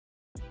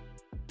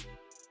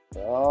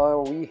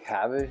Well, we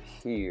have it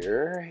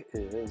here.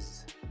 It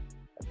is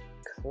a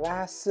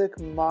classic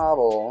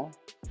model,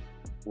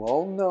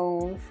 well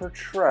known for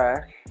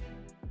Trek,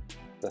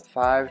 the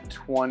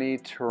 520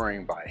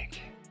 touring bike.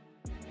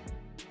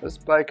 This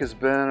bike has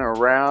been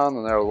around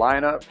in their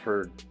lineup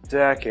for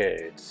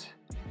decades.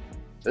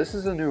 This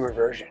is a newer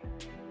version.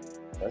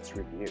 Let's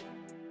review.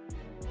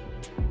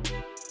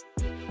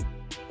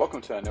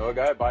 Welcome to I Know a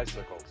Guy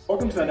Bicycles.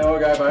 Welcome to I Know a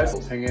Guy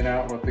Bicycles, hanging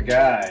out with the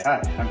guy. Hi,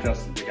 I'm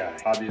Justin, the guy.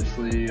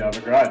 Obviously, I have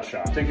a garage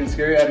shop. Taking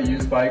scary how to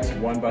use bikes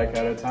one bike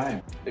at a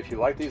time. If you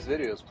like these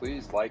videos,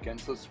 please like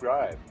and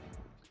subscribe.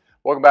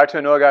 Welcome back to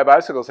I Know a Guy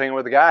Bicycles, hanging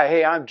with the guy.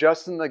 Hey, I'm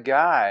Justin, the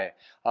guy,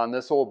 on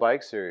this old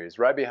bike series.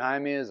 Right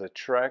behind me is a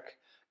Trek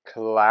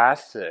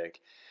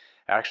Classic.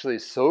 Actually,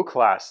 so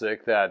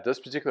classic that this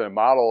particular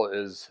model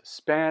is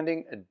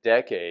spanning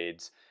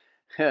decades.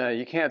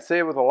 You can't say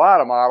it with a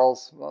lot of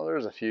models. Well,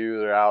 there's a few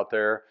that are out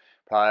there.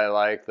 Probably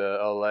like the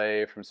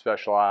LA from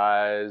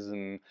Specialized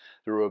and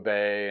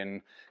Dura-Ace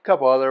and a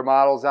couple other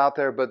models out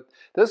there. But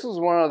this was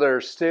one of their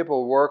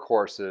staple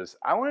workhorses.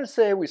 I want to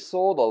say we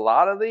sold a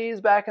lot of these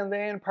back in the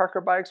day in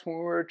Parker Bikes when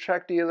we were a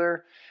Trek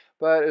dealer.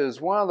 But it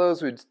was one of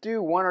those we'd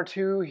do one or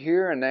two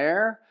here and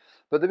there.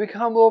 But they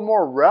become a little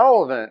more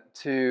relevant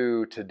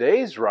to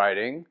today's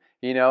riding.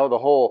 You know, the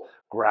whole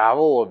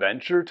gravel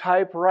adventure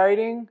type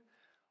riding.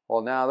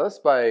 Well, now this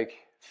bike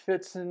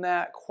fits in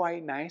that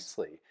quite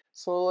nicely.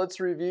 So let's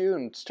review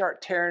and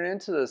start tearing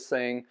into this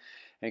thing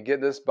and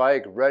get this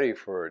bike ready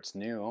for its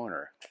new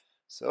owner.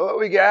 So what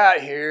we got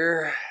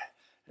here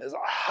is a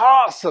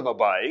hoss of a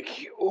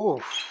bike.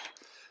 Oof.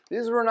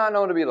 These were not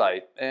known to be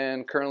light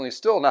and currently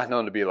still not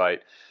known to be light.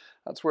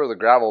 That's where the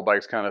gravel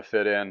bikes kind of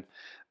fit in.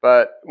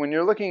 But when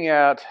you're looking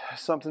at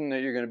something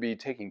that you're going to be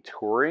taking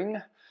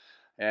touring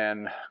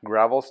and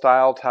gravel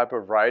style type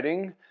of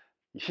riding,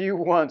 you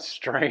want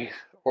strength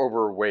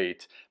over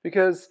weight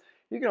because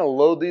you're going to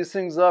load these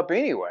things up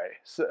anyway.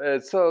 So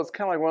it's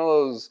kind of like one of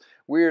those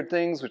weird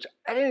things which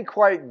I didn't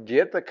quite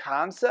get the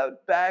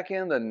concept back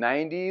in the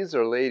 90s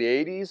or late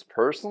 80s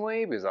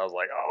personally, because I was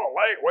like, oh,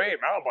 lightweight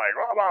mountain bike,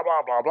 blah, blah,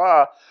 blah, blah,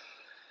 blah.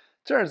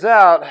 Turns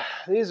out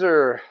these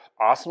are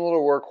awesome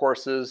little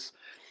workhorses.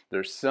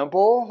 They're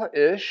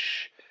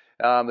simple-ish.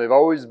 They've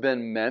always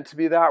been meant to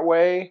be that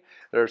way.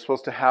 They're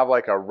supposed to have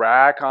like a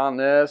rack on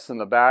this in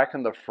the back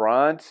and the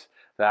front,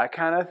 that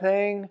kind of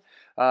thing.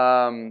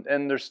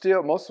 And they're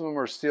steel. Most of them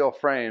are steel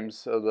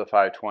frames of the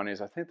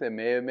 520s. I think they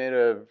may have made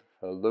a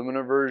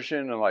aluminum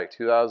version in like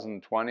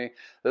 2020.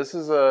 This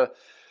is a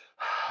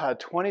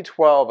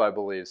 2012, I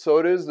believe. So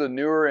it is the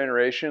newer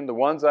iteration. The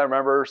ones I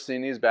remember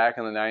seeing these back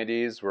in the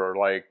 90s were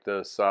like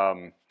this,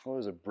 what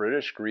was it,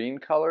 British green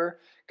color?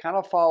 Kind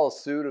of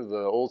follows suit of the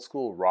old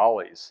school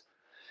Raleighs.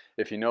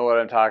 If you know what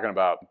I'm talking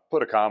about,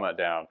 put a comment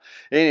down.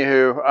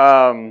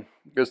 Anywho,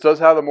 this does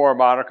have the more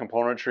modern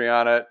componentry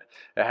on it.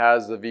 It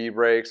has the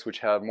V-brakes, which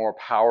have more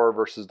power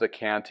versus the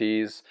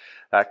Canties,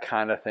 that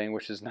kind of thing,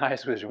 which is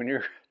nice because when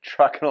you're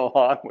trucking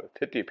along with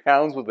 50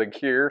 pounds with the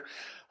gear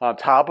on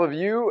top of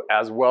you,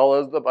 as well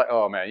as the bike,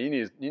 oh man,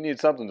 you need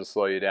something to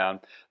slow you down.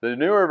 The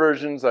newer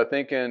versions, I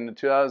think in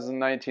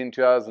 2019,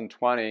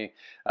 2020,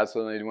 that's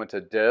when they went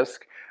to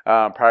disc.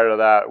 Prior to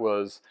that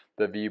was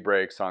the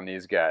V-brakes on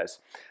these guys.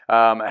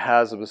 It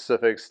has a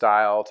Pacific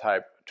style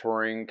type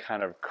touring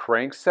kind of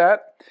crank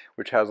set,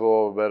 which has a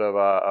little bit of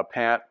a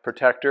pant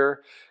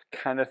protector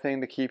kind of thing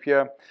to keep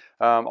you.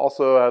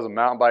 Also has a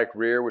mountain bike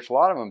rear, which a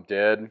lot of them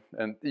did,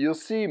 and you'll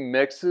see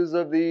mixes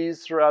of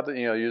these throughout the,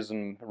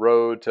 using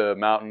road to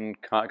mountain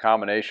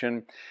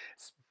combination.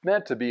 It's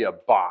meant to be a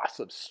boss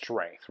of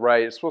strength,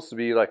 right? It's supposed to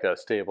be like a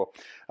stable.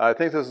 I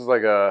think this is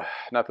like a,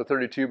 not the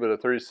 32, but a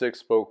 36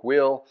 spoke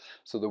wheel.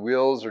 So the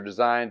wheels are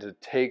designed to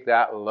take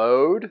that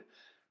load.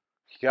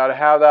 You got to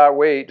have that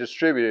weight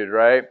distributed,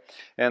 right?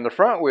 And the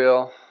front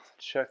wheel,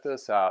 check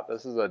this out.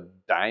 This is a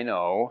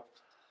dyno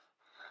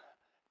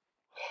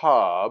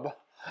hub,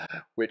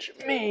 which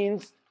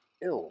means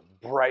it'll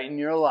brighten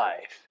your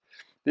life.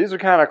 These are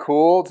kind of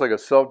cool. It's like a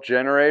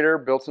self-generator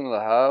built into the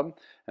hub,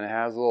 and it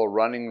has a little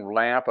running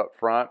lamp up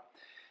front.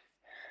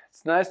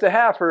 It's nice to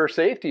have for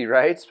safety,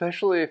 right?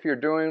 Especially if you're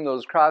doing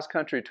those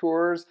cross-country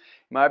tours.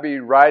 You might be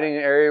riding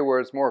an area where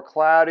it's more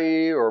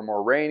cloudy or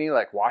more rainy,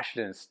 like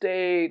Washington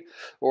State,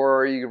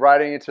 or you're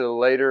riding into the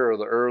later or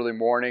the early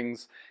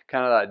mornings,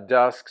 kind of that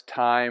dusk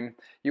time.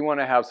 You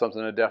want to have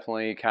something that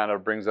definitely kind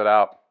of brings it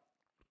out.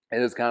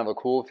 It is kind of a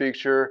cool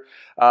feature.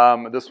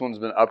 This one's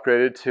been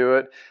upgraded to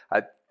it.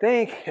 I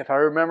think, if I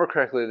remember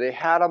correctly, they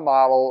had a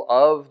model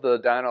of the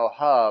dyno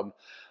hub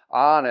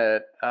on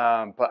it,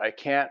 but I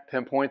can't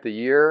pinpoint the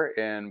year.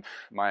 In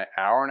my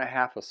hour and a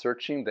half of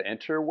searching the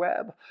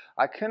interweb,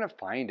 I couldn't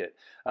find it.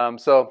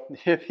 So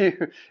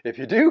if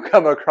you do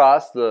come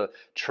across the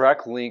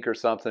Trek link or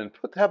something,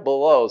 put that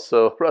below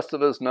so the rest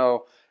of us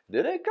know.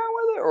 Did it come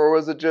with it, or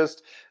was it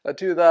just a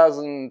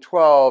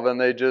 2012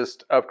 and they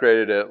just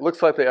upgraded it?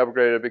 Looks like they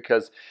upgraded it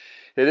because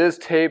It is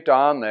taped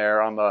on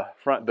there on the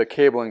front. The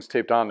cabling's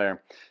taped on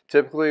there.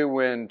 Typically,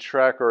 when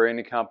Trek or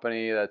any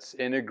company that's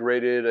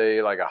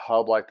integrated like a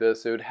hub like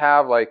this, it would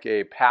have like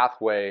a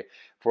pathway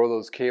for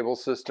those cable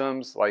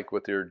systems, like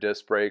with your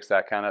disc brakes,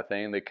 that kind of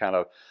thing. They kind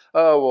of,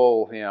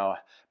 oh, well, you know,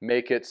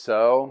 make it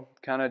so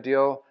kind of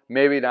deal.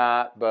 Maybe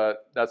not,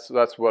 but that's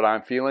what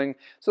I'm feeling.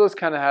 So this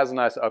kind of has a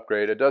nice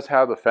upgrade. It does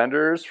have the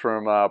fenders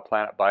from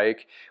Planet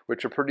Bike,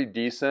 which are pretty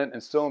decent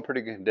and still in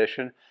pretty good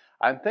condition.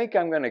 I think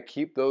I'm going to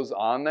keep those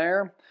on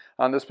there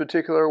on this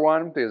particular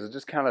one because it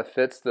just kind of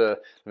fits the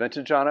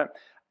vintage on it.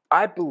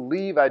 I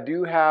believe I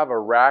do have a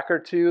rack or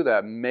two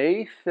that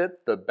may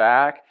fit the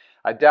back.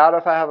 I doubt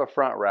if I have a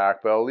front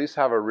rack, but I'll at least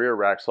have a rear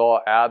rack, so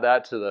I'll add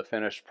that to the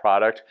finished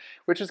product,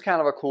 which is kind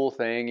of a cool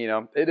thing. You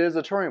know, it is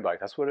a touring bike.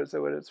 That's what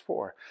it's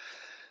for.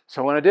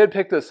 So when I did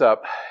pick this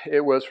up,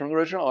 it was from the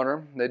original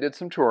owner. They did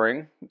some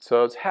touring,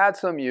 so it's had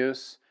some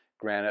use,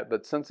 granted,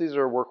 but since these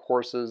are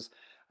workhorses,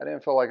 I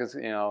didn't feel like it's,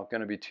 you know,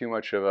 going to be too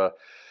much of a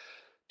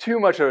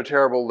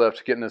terrible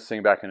lift getting this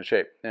thing back into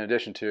shape. In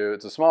addition to,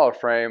 it's a smaller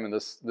frame, and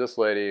this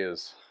lady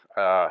is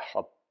a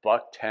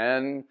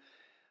 $110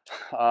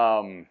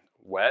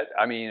 wet.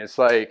 I mean, it's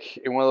like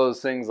one of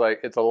those things,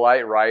 like it's a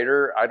light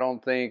rider. I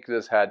don't think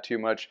this had too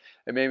much,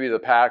 and maybe the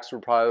packs were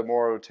probably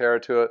more of a tear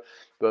to it,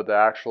 but the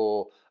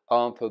actual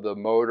umph of the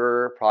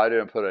motor probably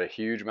didn't put a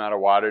huge amount of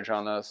wattage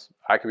on this.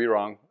 I could be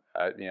wrong,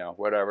 you know,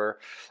 whatever.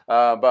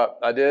 But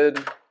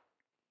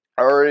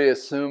I already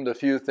assumed a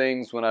few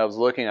things when I was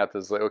looking at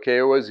this. Like, okay,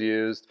 it was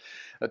used.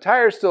 The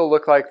tires still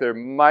look like they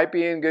might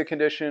be in good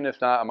condition.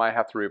 If not, I might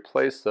have to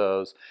replace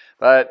those.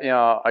 But, you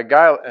know,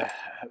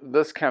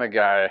 this kind of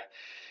guy,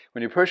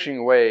 when you're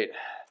pushing weight,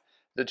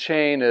 the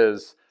chain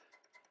is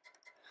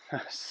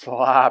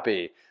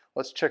sloppy.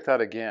 Let's check that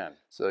again.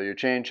 So your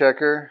chain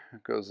checker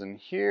goes in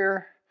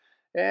here,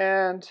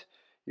 and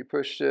you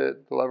push the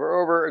lever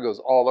over, it goes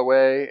all the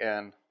way,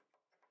 and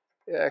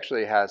it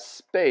actually has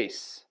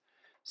space.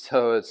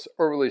 So it's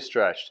overly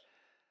stretched.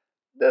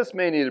 This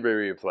may need to be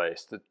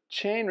replaced. The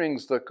chain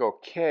rings look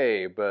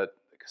okay, but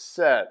the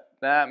cassette,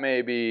 that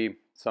may be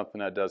something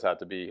that does have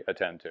to be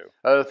attended to.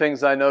 Other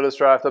things I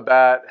noticed right off the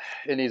bat,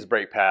 it needs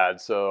brake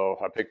pads. So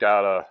I picked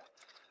out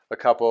a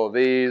couple of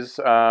these.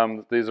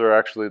 These are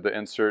actually the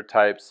insert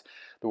types.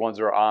 The ones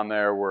that are on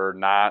there were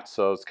not,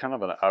 so it's kind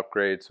of an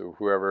upgrade. So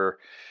whoever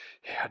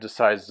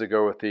decides to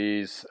go with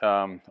these,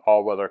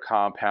 all-weather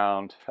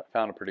compound, I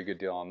found a pretty good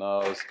deal on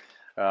those.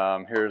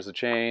 Here's the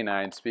chain,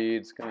 9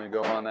 speeds, going to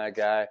go on that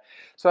guy.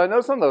 So I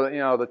noticed on the, you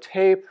know, the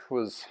tape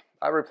was,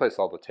 I replaced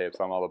all the tapes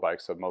on all the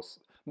bikes, so most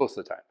of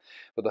the time.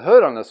 But the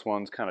hood on this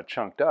one's kind of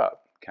chunked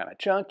up, kind of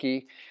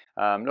chunky.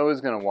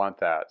 Nobody's going to want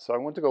that. So I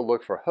went to go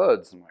look for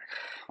hoods. I'm like,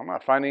 I'm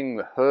not finding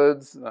the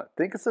hoods. I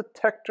think it's a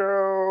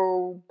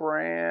Tektro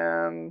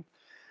brand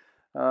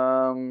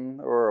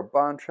or a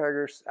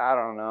Bontrager. I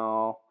don't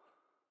know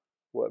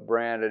what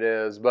brand it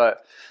is, but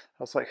I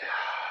was like,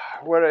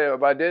 what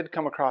if I did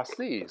come across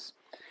these?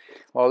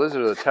 Well, these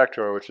are the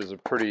Tektro, which is a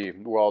pretty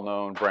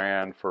well-known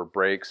brand for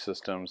brake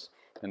systems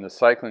in the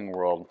cycling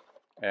world.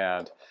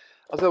 And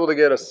I was able to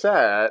get a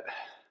set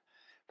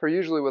for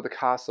usually what the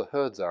cost of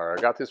hoods are.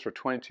 I got these for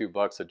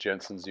 $22 at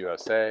Jensen's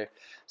USA.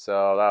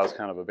 So that was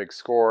kind of a big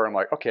score. I'm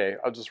like, okay,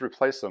 I'll just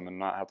replace them and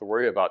not have to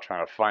worry about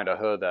trying to find a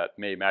hood that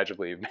may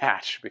magically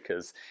match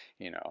because,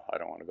 you know, I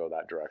don't want to go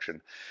that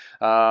direction.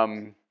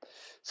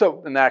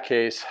 So in that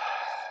case,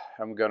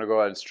 I'm going to go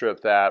ahead and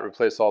strip that,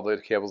 replace all the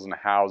cables in the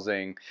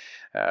housing,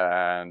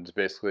 and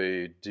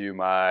basically do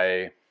what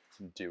I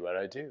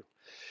do.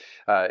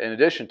 In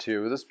addition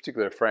to this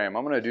particular frame,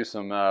 I'm going to do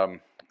some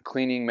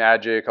cleaning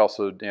magic,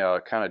 also, you know,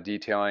 kind of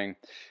detailing.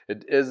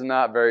 It is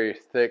not very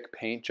thick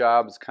paint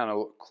job. It's kind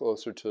of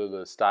closer to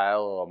the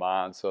style of Le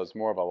Mans, so it's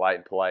more of a light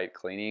and polite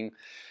cleaning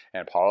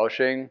and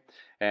polishing.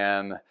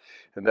 And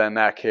then in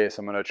that case,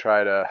 I'm going to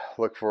try to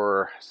look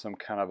for some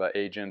kind of an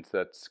agent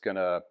that's going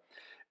to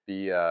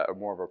be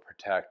more of a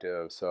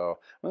protective. So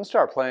I'm going to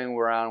start playing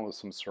around with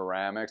some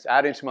ceramics,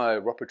 adding to my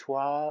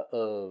repertoire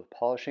of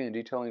polishing and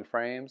detailing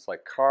frames,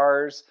 like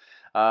cars.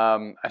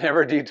 I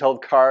never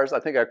detailed cars. I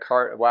think I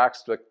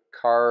waxed a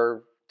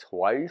car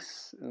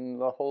twice in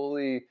the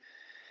holy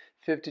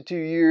 52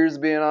 years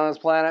being on this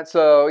planet.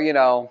 So, you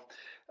know,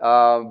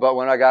 but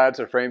when I got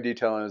into frame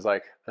detailing, it was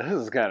like, this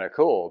is kind of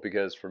cool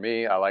because for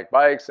me, I like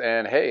bikes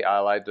and hey, I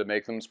like to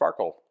make them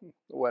sparkle,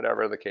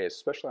 whatever the case,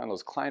 especially on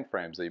those Klein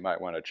frames that you might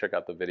want to check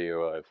out the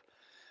video I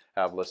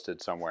have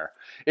listed somewhere.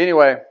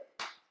 Anyway,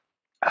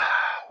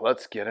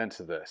 let's get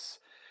into this.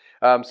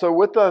 So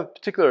with the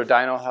particular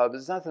dyno hub,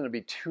 there's nothing to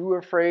be too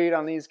afraid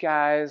on these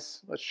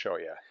guys. Let's show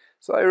you.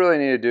 So all you really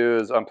need to do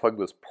is unplug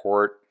this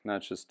port. And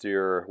that's just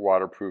your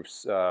waterproof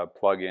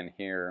plug in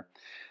here.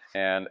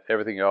 And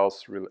everything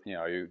else, you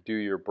know, you do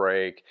your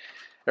brake.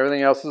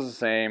 Everything else is the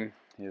same.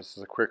 This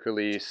is a quick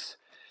release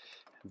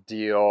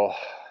deal.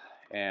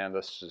 And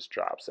this just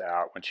drops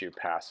out once you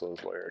pass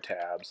those lower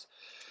tabs.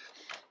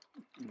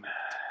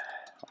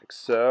 Like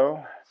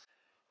so.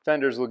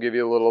 Fenders will give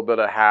you a little bit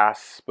of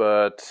hass,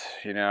 but,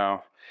 you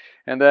know,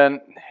 And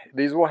then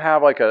these will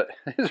have like a,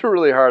 these are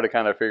really hard to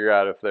kind of figure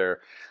out if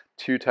they're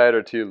too tight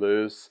or too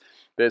loose.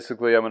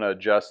 Basically, I'm going to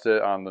adjust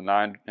it on the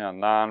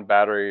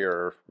non-battery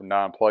or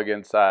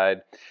non-plug-in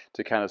side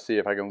to kind of see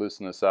if I can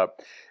loosen this up.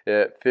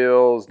 It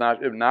feels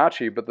not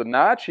notchy, but the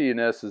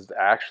notchiness is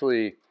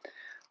actually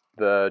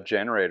the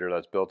generator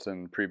that's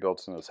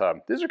pre-built in this hub.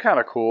 These are kind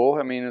of cool.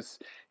 I mean, it's,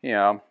 you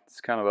know, it's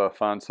kind of a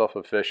fun,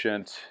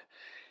 self-efficient,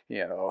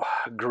 you know,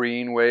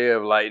 green way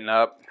of lighting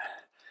up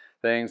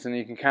things. And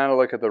you can kind of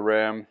look at the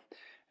rim.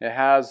 It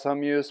has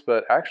some use,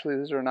 but actually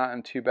these are not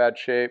in too bad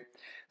shape.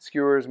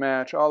 Skewers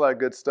match, all that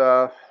good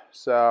stuff.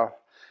 So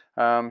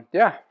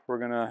yeah, we're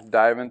gonna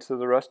dive into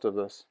the rest of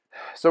this.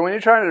 So when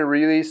you're trying to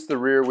release the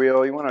rear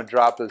wheel, you want to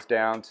drop this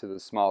down to the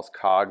smallest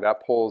cog.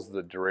 That pulls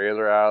the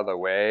derailleur out of the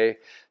way,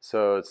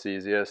 so it's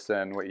easiest.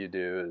 And what you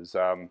do is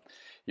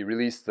you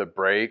release the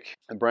brake.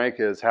 The brake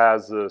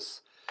has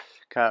this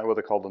kind of what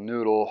they call the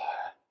noodle,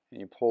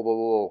 and you pull the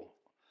little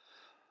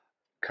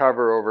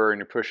cover over and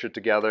you push it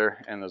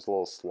together, and there's a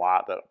little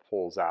slot that it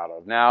pulls out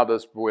of. Now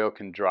this wheel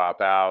can drop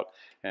out,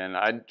 and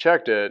I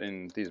checked it,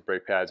 and these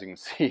brake pads, you can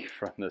see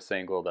from this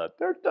angle that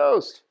they're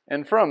toast.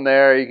 And from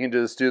there you can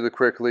just do the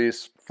quick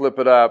release, flip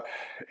it up,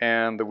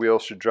 and the wheel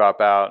should drop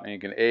out, and you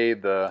can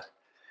aid the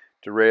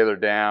derailleur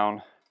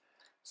down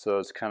so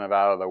it's kind of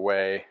out of the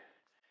way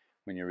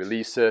when you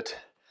release it.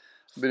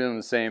 I'll be doing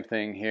the same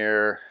thing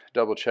here,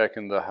 double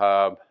checking the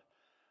hub,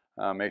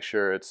 make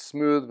sure it's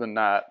smooth but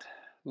not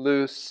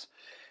loose.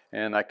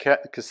 And like I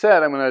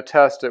said, I'm going to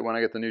test it when I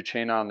get the new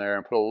chain on there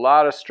and put a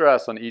lot of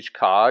stress on each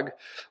cog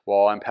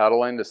while I'm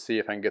pedaling to see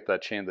if I can get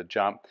that chain to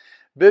jump.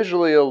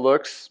 Visually, it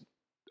looks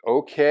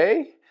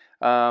okay.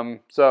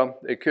 So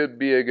it could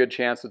be a good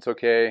chance it's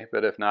okay,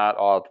 but if not,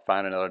 I'll have to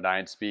find another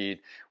 9-speed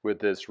with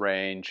this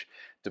range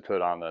to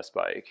put on this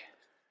bike.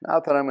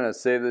 Not that I'm going to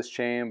save this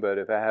chain, but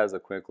if it has a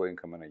quick link,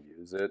 I'm going to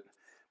use it.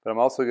 But I'm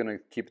also going to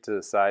keep it to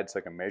the side so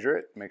I can measure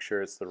it, make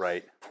sure it's the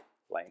right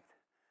length.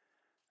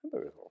 It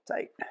was a little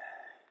tight.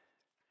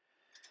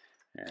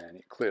 And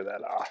you clear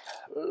that off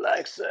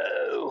like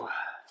so.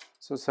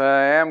 So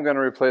I am going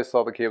to replace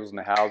all the cables in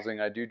the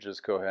housing. I do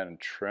just go ahead and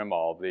trim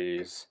all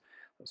these.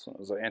 This one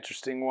was an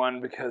interesting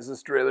one because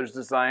this derailleur is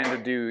designed to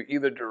do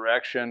either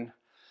direction.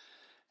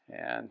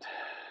 And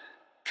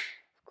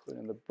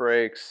including the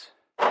brakes.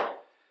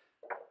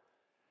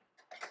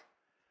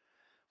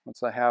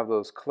 Once I have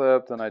those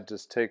clipped, then I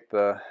just take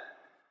the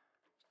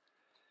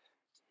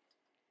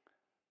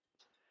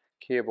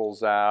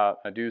cables out.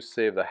 I do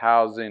save the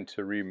housing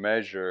to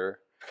remeasure,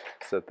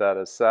 set that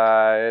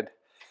aside,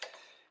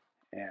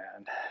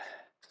 and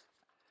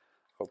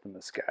open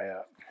this guy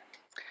up.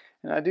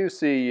 And I do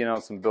see, you know,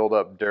 some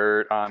build-up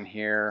dirt on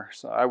here,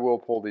 so I will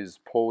pull these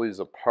pulleys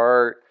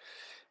apart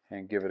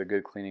and give it a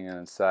good cleaning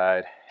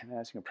inside. And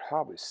as you can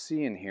probably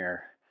see in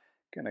here,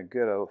 gonna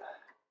get a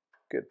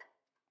good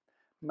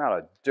amount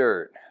of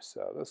dirt.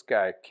 So this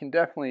guy can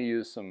definitely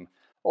use some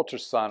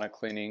ultrasonic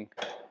cleaning.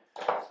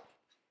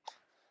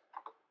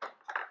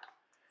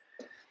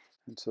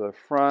 Into the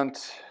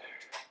front.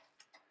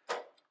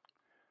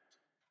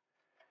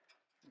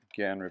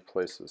 Again,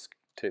 replace this,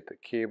 take the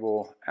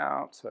cable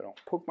out so I don't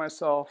poke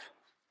myself.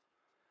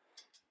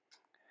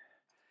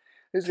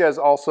 These guys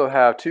also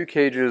have 2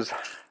 cages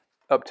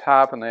up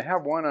top, and they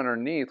have one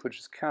underneath, which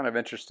is kind of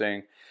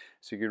interesting.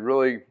 So you could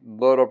really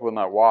load up with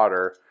that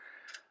water.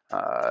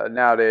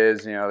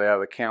 Nowadays, you know, they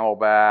have the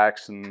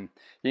camelbacks, and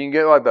you can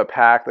get like the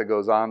pack that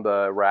goes on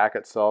the rack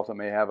itself that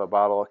may have a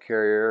bottle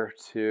carrier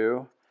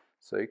too.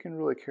 So you can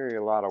really carry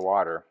a lot of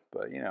water,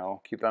 but you know,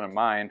 keep that in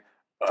mind.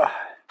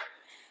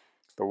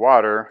 The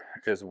water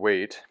is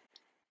weight,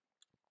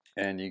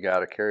 and you got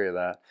to carry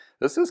that.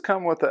 This has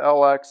come with the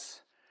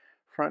LX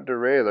front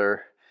derailleur,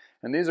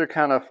 and these are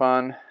kind of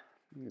fun.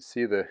 You can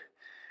see the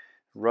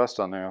rust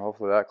on there.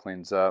 Hopefully that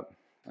cleans up.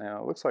 You know,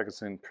 it looks like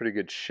it's in pretty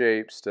good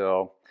shape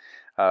still.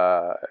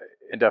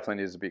 It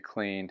definitely needs to be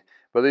cleaned.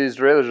 But these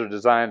derailleurs are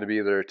designed to be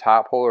either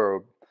top pole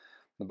or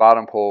the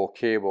bottom pole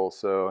cable,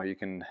 so you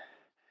can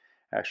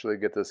actually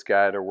get this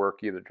guy to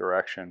work either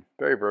direction.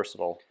 Very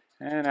versatile.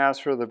 And as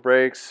for the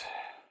brakes,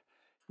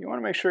 you want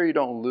to make sure you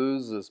don't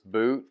lose this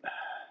boot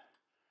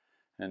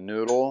and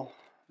noodle.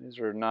 These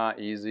are not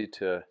easy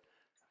to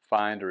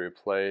find or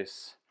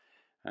replace.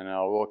 And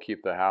I will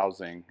keep the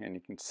housing, and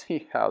you can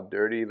see how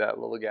dirty that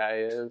little guy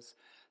is.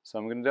 So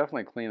I'm going to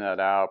definitely clean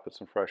that out, put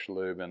some fresh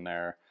lube in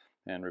there,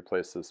 and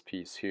replace this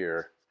piece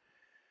here.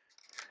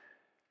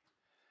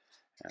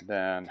 And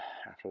then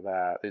after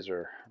that, these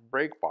are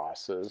brake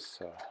bosses.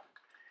 So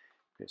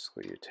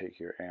basically you take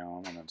your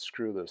Allen and then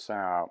screw this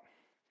out.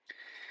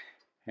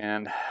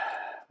 And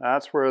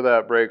that's where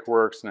that brake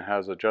works, and it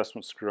has an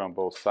adjustment screw on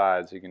both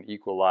sides. You can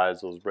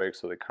equalize those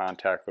brakes so they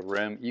contact the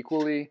rim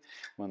equally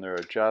when they're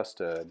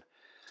adjusted.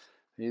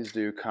 These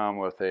do come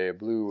with a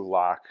blue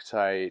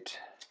Loctite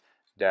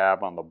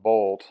dab on the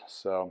bolt,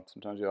 so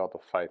sometimes you'll have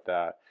to fight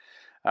that.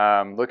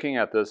 Looking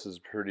at this is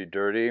pretty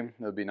dirty. It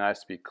would be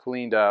nice to be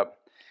cleaned up.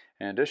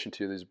 In addition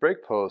to, these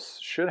brake posts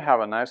should have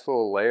a nice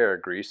little layer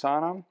of grease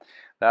on them.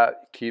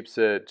 That keeps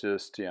it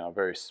just, you know,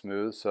 very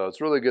smooth. So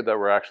it's really good that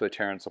we're actually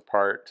tearing this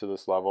apart to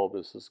this level.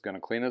 This is going to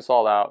clean this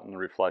all out and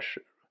flush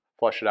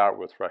it out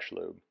with fresh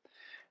lube.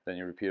 Then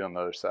you repeat on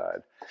the other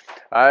side.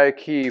 I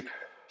keep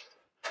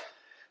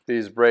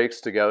these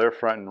brakes together,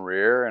 front and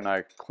rear, and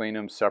I clean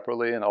them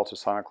separately in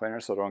ultrasonic cleaner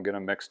so I don't get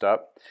them mixed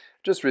up.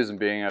 Just reason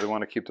being, I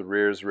want to keep the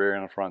rears rear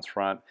and the fronts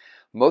front.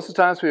 Most of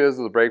the times we use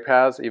the brake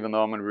pads, even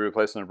though I'm going to be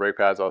replacing the brake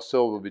pads, I'll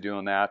still be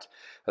doing that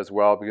as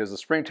well because the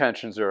spring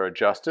tensions are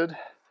adjusted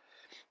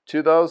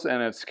to those,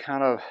 and it's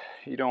kind of,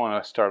 you don't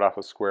want to start off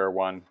with square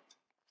one.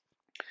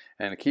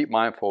 And keep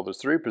mindful, there's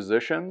 3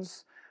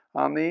 positions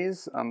on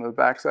these, on the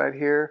back side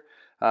here.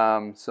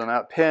 So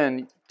that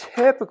pin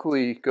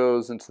typically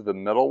goes into the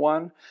middle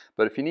one,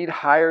 but if you need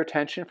higher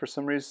tension, for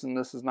some reason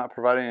this is not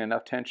providing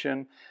enough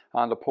tension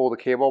to pull the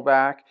cable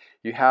back,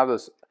 you have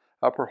this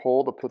upper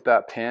hole to put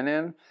that pin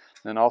in,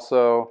 and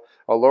also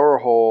a lower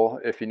hole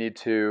if you need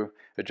to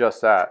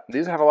adjust that.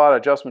 These have a lot of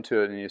adjustment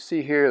to it, and you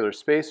see here there's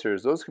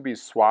spacers. Those could be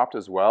swapped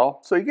as well.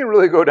 So you can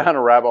really go down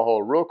a rabbit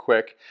hole real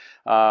quick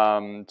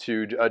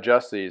to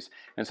adjust these.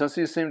 And since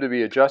these seem to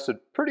be adjusted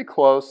pretty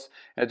close,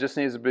 it just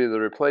needs to be the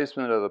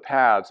replacement of the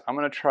pads. I'm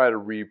going to try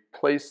to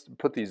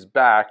put these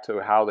back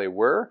to how they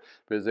were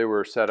because they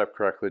were set up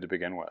correctly to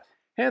begin with.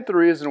 And the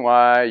reason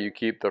why you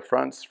keep the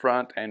fronts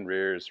front and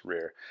rears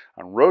rear.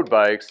 On road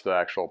bikes, the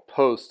actual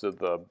post of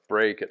the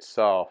brake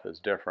itself is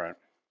different.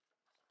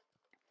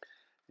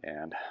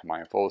 And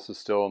mindful, this is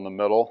still in the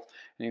middle.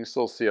 And you can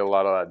still see a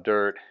lot of that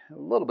dirt. A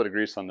little bit of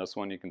grease on this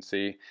one, you can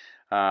see.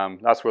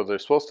 That's what they're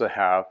supposed to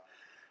have.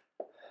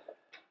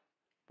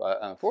 But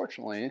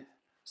unfortunately,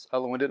 this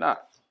other one did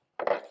not.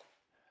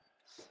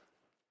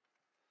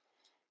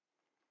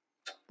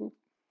 Boop.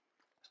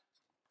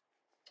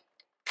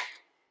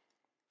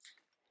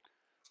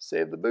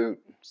 Save the boot,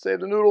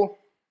 save the noodle,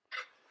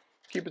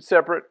 keep it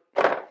separate.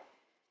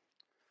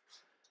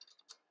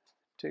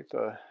 Take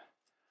the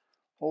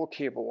whole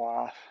cable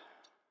off.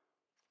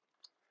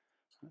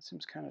 That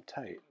seems kind of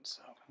tight,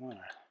 so I want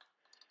to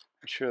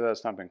make sure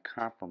that's not been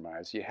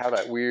compromised. You have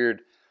that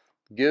weird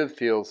give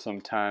feel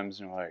sometimes,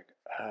 and you're like,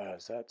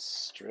 is that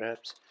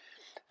stripped?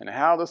 And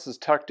how this is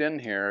tucked in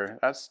here,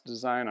 that's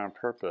designed on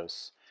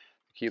purpose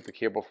to keep the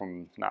cable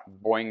from not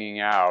boinging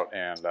out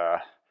and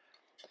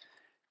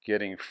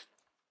getting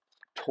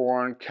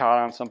torn, caught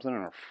on something,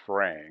 or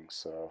fraying.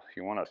 So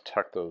you want to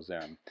tuck those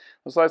in.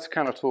 This light's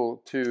kind of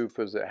cool too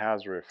because it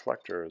has a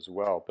reflector as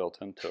well built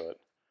into it.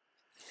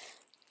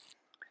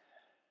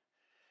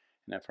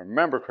 And if I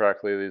remember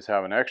correctly, these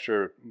have an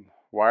extra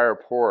wire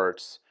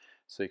ports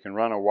so you can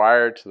run a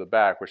wire to the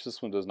back, which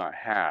this one does not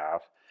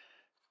have.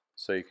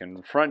 So you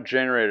can, front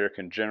generator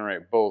can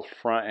generate both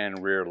front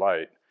and rear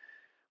light,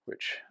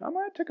 which I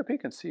might take a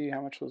peek and see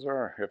how much those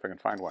are if I can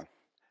find one.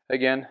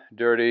 Again,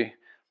 dirty,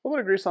 a little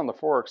bit of grease on the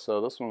fork,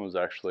 so this one was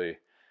actually a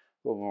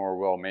little more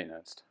well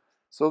maintained.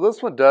 So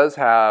this one does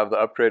have the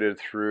upgraded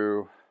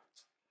through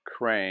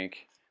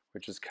crank,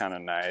 which is kind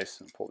of nice,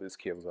 and pull these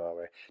cables out of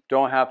the way.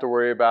 Don't have to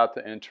worry about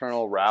the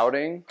internal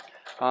routing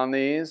on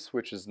these,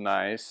 which is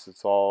nice.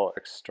 It's all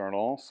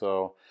external.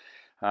 So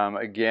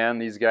again,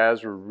 these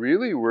guys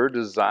were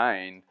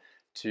designed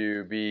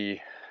to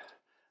be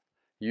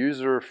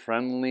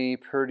user-friendly,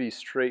 pretty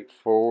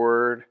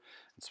straightforward,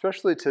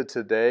 especially to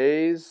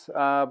today's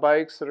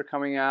bikes that are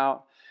coming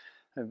out.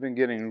 Have been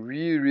getting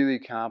really, really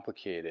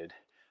complicated.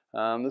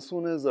 This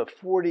one is a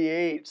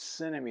 48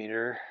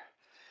 centimeter.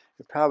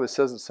 It probably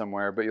says it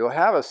somewhere, but you'll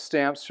have a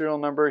stamp serial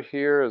number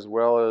here as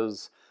well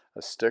as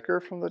a sticker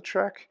from the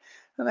truck.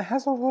 And it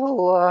has a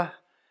little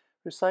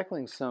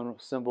recycling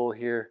symbol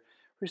here,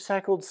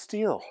 recycled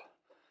steel.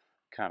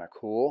 Kind of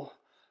cool.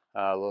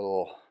 A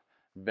little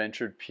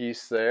ventured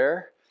piece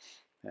there.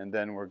 And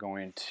then we're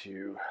going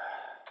to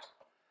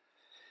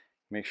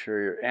make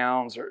sure your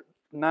Allen's are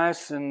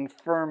nice and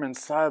firm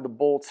inside the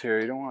bolts here.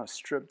 You don't want to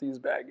strip these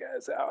bad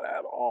guys out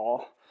at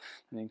all.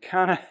 And you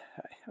kind of,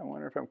 I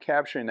wonder if I'm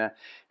capturing that,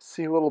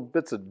 see little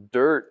bits of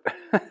dirt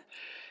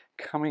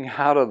coming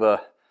out of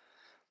the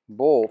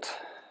bolt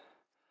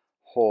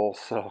hole.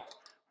 So I'm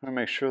going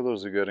to make sure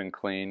those are good and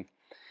clean.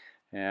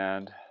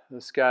 And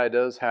this guy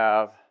does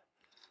have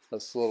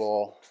this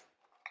little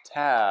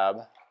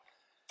tab,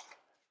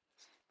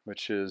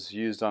 which is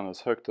used on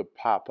this hook to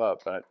pop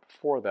up. But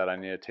before that, I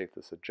need to take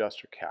this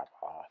adjuster cap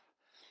off.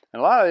 And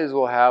a lot of these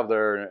will have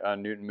their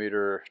Newton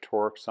meter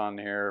torques on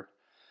here,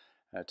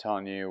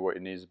 telling you what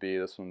it needs to be.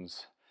 This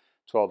one's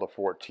 12 to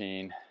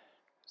 14.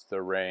 It's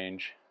the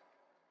range.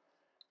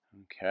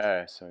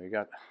 Okay, so you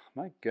got,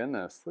 my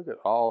goodness, look at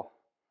all,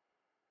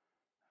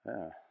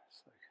 yeah.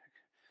 It's like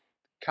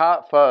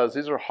caught fuzz.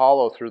 These are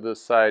hollow through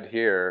this side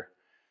here.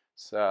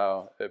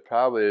 So it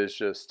probably is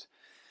just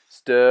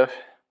stiff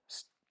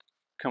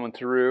coming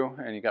through,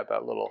 and you got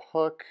that little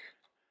hook.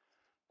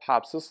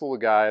 Pops this little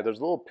guy. There's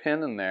a little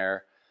pin in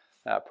there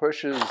that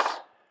pushes,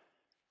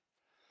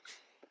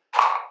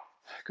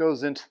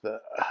 goes into the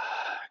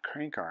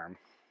crank arm.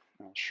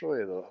 I'll show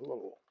you the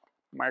little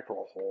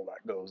micro hole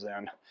that goes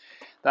in.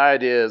 The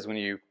idea is when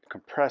you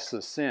compress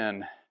this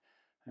in,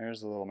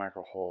 there's a little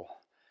micro hole.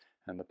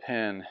 and the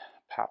pin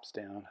pops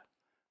down.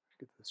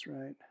 Get this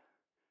right.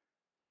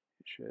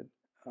 You should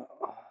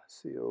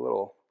see a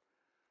little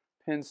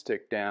pin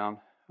stick down.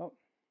 Oh,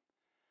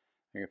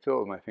 I can feel it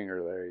with my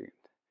finger there. You can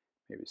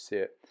maybe see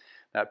it.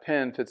 That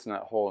pin fits in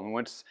that hole, and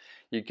once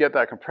you get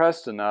that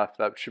compressed enough,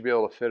 that should be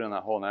able to fit in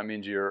that hole, and that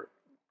means you're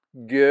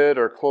good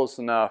or close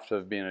enough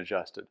to being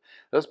adjusted.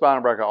 This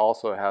bottom bracket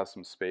also has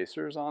some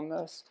spacers on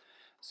this,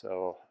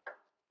 so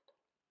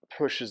it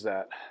pushes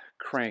that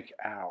crank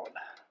out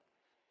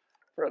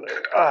further.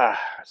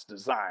 It's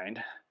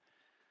designed.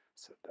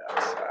 Set that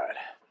aside.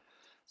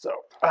 So,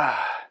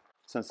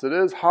 since it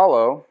is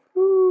hollow,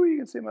 you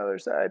can see my other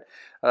side.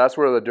 That's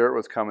where the dirt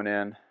was coming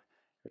in,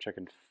 which I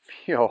can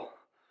feel.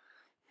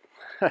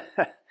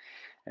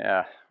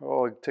 Yeah,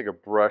 we'll take a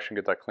brush and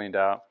get that cleaned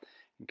out.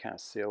 You can kind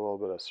of see a little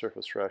bit of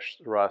surface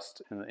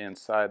rust in the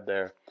inside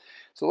there.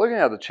 So looking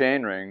at the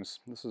chain rings,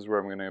 this is where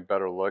I'm going to get a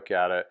better look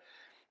at it.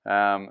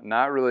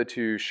 Not really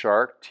too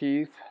shark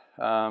teeth.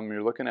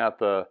 You're looking at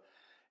the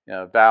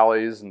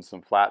valleys and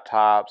some flat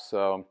tops.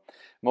 So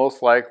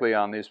most likely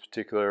on these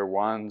particular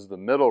ones, the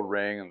middle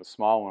ring and the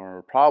small one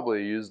will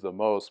probably use the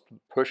most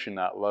pushing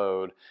that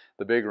load.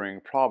 The big ring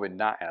probably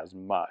not as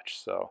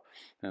much. So,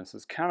 and this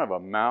is kind of a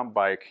mountain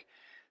bike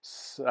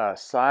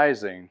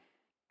sizing.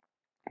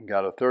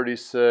 Got a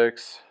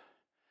 36,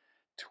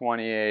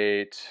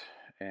 28,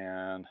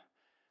 and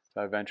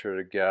I venture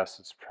to guess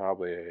it's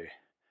probably a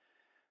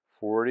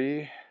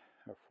 40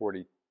 or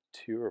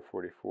 42 or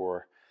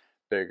 44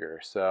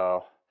 bigger.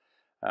 So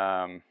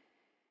where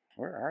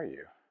are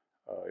you?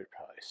 Oh, you're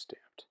probably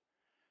stamped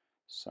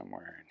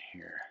somewhere in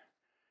here.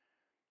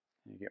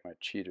 You get my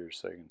cheaters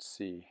so you can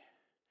see.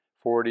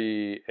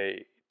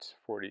 48,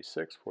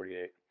 46,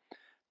 48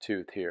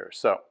 tooth here.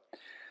 So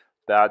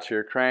that's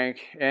your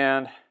crank,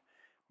 and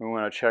we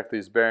want to check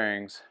these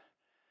bearings.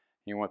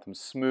 You want them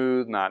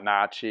smooth, not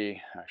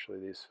notchy. Actually,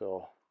 these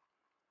feel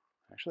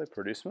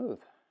pretty smooth,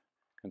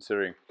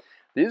 considering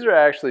these are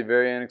actually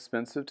very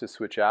inexpensive to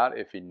switch out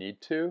if you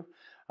need to.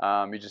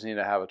 You just need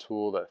to have a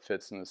tool that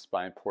fits in the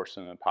spine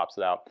portion and pops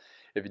it out.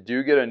 If you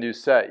do get a new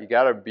set, you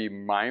got to be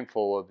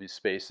mindful of these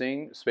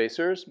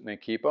spacers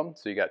and keep them.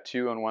 So you got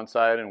two on one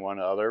side and one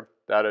on the other.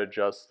 That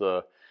adjusts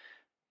the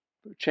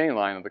chain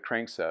line of the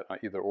crank set,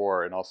 either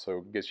or, and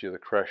also gets you the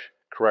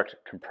correct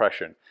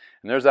compression.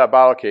 And there's that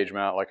bottle cage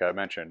mount, like I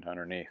mentioned,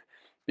 underneath.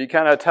 Be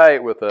kind of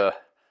tight with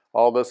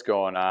all this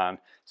going on,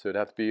 so it'd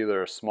have to be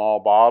either a small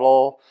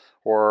bottle,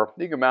 or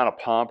you can mount a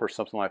pump or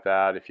something like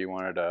that if you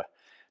wanted to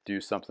do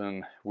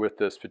something with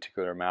this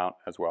particular mount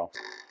as well.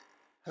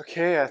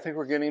 Okay, I think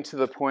we're getting to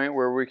the point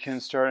where we can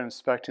start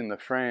inspecting the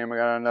frame. I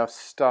got enough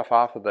stuff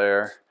off of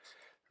there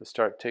to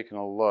start taking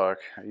a look.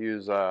 I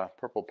use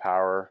Purple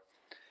Power,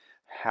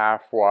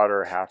 half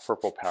water, half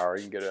Purple Power.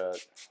 You can get it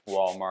at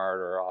Walmart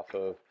or off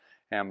of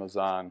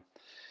Amazon.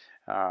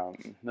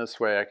 This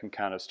way I can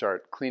kind of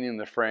start cleaning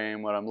the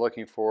frame. What I'm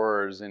looking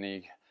for is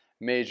any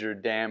major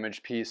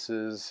damage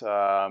pieces.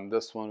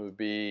 This one would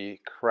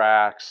be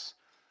cracks,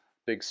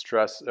 big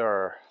stress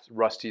or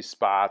rusty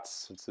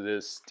spots, since it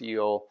is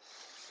steel.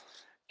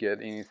 Get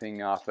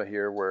anything off of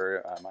here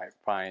where I might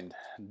find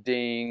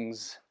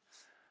dings,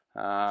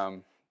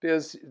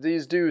 because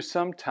these do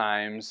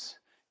sometimes,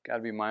 got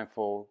to be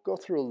mindful, go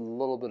through a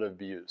little bit of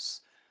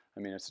abuse. I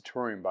mean, it's a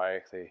touring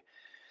bike. They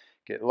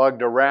get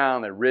lugged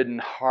around, they're ridden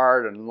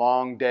hard and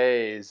long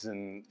days,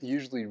 and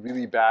usually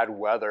really bad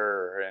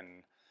weather,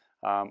 and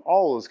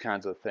all those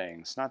kinds of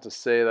things. Not to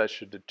say that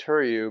should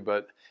deter you,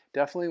 but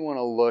definitely want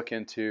to look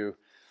into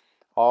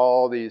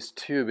all these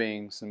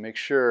tubings and make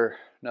sure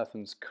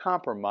nothing's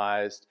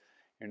compromised.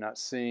 You're not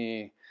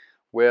seeing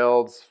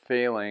welds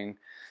failing.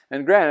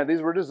 And granted,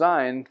 these were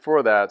designed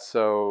for that,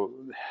 so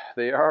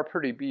they are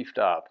pretty beefed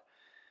up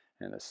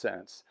in a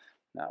sense.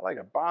 Not like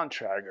a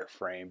Bontrager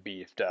frame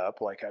beefed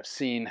up like I've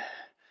seen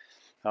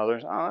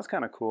others. Oh, that's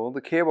kind of cool.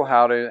 The cable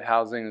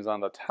housing is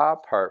on the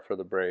top part for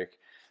the brake,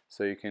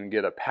 so you can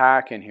get a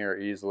pack in here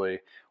easily,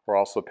 or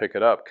also pick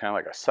it up, kind of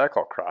like a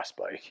cyclocross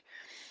bike.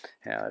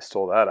 Yeah, I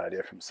stole that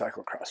idea from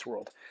Cyclocross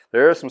World.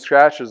 There are some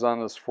scratches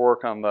on this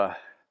fork on the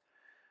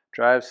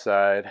drive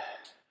side,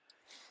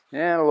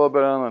 and a little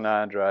bit on the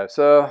non-drive.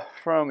 So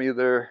from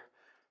either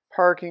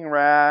parking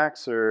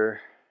racks or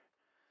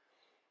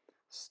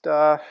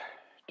stuff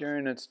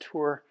during its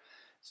tour,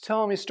 it's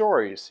telling me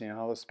stories. You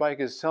know, this bike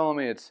is telling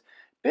me it's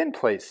been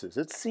places,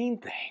 it's seen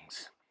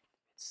things.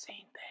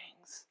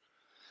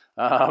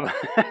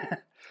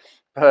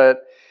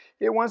 But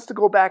it wants to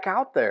go back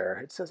out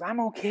there. It says, I'm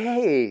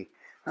okay,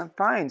 I'm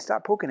fine,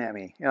 stop poking at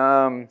me.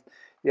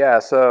 Yeah,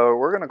 so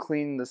we're gonna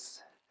clean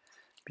this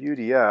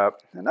beauty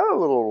up. Another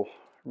little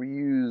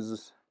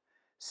reuse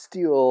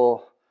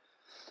steel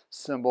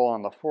symbol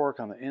on the fork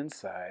on the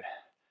inside.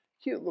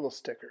 Cute little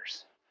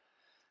stickers.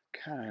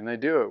 And they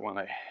do it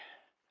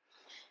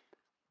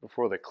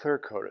before they clear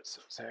coat it,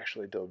 so it's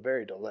actually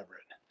very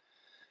deliberate.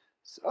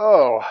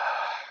 So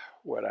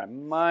what I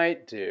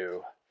might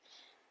do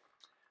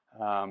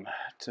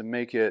to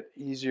make it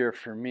easier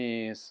for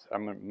me is I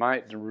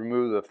might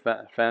remove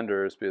the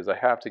fenders, because I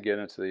have to get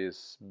into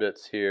these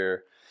bits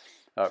here.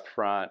 up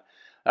front.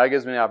 That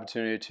gives me the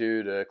opportunity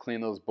to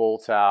clean those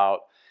bolts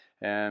out,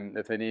 and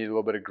if they need a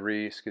little bit of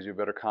grease, gives you a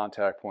better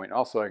contact point.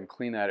 Also, I can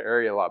clean that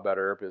area a lot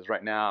better, because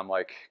right now I'm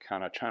like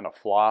kind of trying to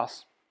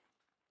floss.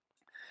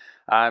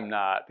 I'm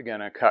not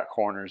gonna cut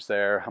corners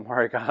there. I'm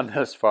already gone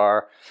this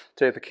far.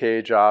 Take the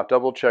cage off,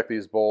 double check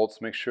these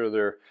bolts, make sure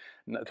their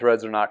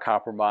threads are not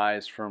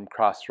compromised from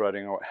cross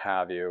threading or what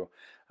have you.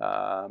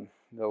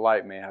 The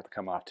light may have to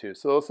come off too.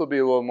 So this will be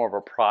a little more of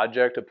a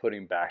project of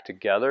putting back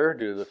together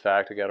due to the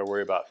fact I got to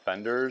worry about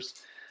fenders.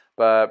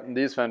 But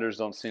these fenders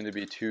don't seem to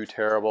be too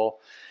terrible.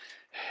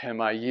 In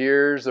my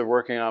years of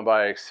working on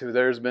bikes,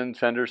 there's been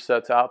fender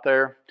sets out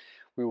there.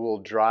 We will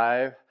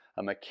drive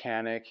a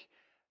mechanic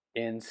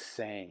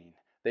insane.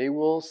 They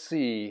will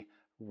see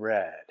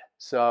red.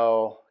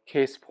 So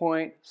case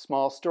point,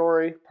 small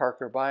story,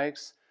 Parker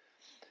Bikes.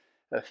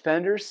 A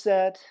fender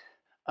set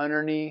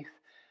underneath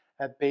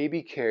a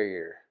baby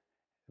carrier.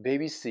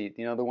 Baby seat,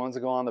 you know, the ones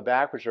that go on the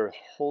back, which are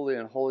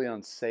wholly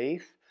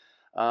unsafe.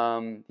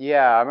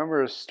 Yeah, I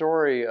remember a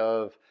story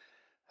of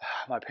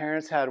my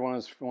parents had one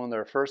of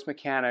their first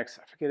mechanics.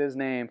 I forget his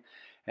name,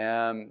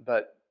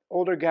 but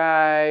older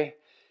guy,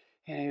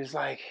 and he was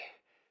like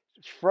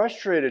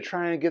frustrated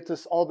trying to get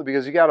this all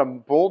because you got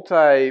to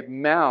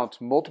multi-mount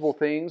multiple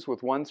things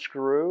with one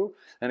screw,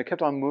 and it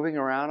kept on moving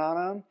around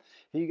on him.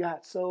 He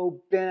got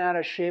so bent out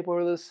of shape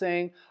over this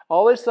thing.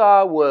 All they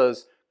saw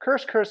was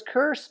curse, curse,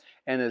 curse,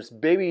 and his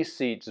baby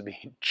seats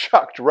being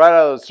chucked right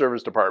out of the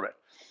service department.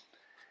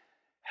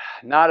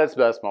 Not its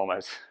best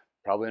moments.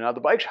 Probably not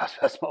the bike shop's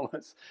best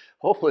moments.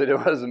 Hopefully there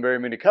wasn't very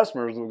many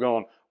customers who were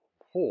going,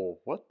 oh,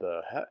 what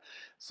the heck?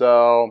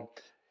 So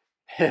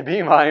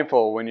be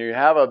mindful when you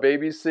have a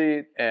baby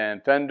seat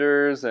and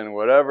fenders and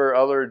whatever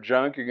other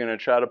junk you're going to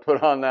try to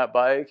put on that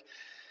bike.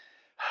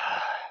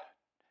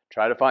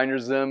 Try to find your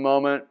Zen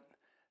moment.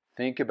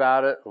 Think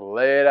about it,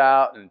 lay it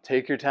out, and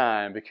take your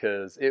time,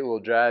 because it will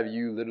drive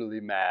you literally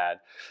mad.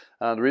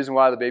 The reason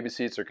why the baby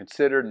seats are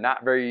considered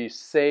not very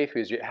safe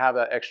is you have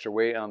that extra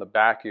weight on the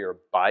back of your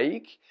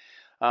bike.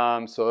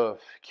 So if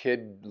a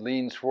kid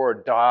leans forward,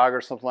 a dog or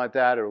something like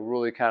that, it will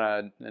really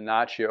kind of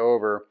notch you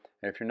over.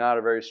 And if you're not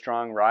a very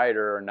strong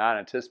rider or not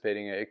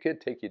anticipating it, it could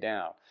take you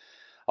down.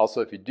 Also,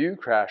 if you do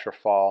crash or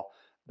fall,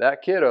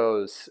 that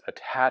kiddo is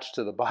attached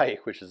to the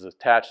bike, which is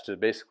attached to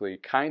basically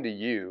kind of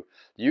you.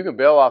 You can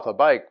bail off the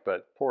bike,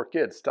 but poor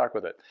kid's stuck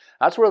with it.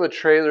 That's where the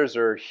trailers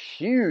are a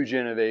huge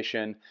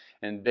innovation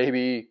in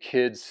baby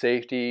kids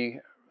safety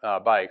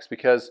bikes,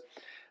 because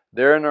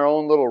they're in their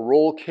own little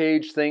roll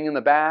cage thing in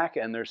the back,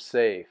 and they're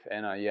safe.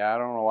 And yeah, I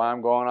don't know why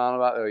I'm going on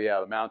about, oh yeah,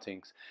 the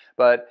mountings.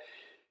 But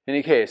in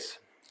any case,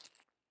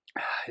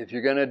 if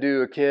you're gonna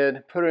do a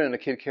kid, put it in a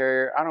kid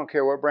carrier. I don't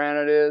care what brand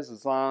it is,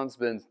 as long as it's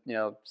been, you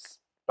know,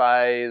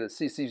 by the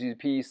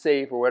CCCP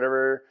safe or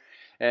whatever.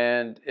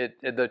 And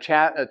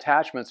the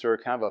attachments are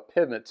kind of a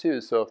pivot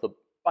too. So if the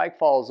bike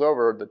falls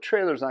over, the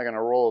trailer's not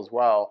gonna roll as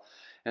well.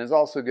 And it's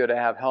also good to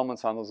have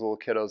helmets on those little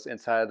kiddos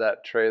inside of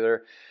that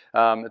trailer.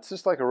 It's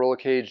just like a roller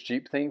cage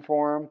Jeep thing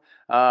for them.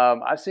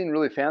 I've seen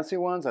really fancy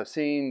ones. I've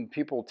seen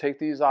people take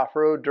these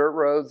off-road, dirt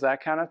roads,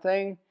 that kind of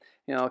thing.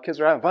 You know, kids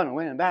are having fun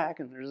way in back,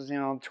 and there's, you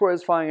know,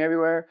 toys flying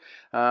everywhere.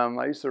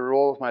 I used to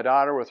roll with my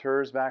daughter with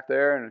hers back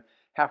there, and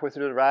halfway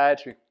through the ride,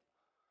 she'd be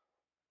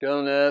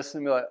doing this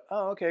and be like,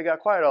 oh, okay, it got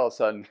quiet all of a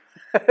sudden.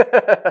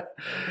 But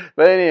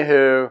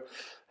anywho,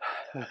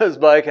 this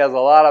bike has a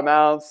lot of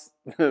mounts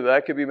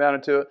that could be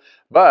mounted to it.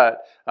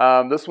 But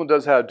this one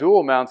does have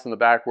dual mounts in the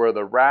back where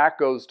the rack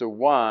goes to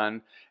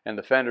one and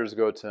the fenders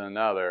go to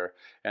another.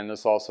 And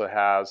this also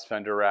has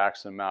fender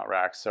racks and mount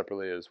racks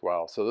separately as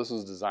well. So this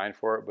was designed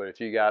for it. But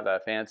if you got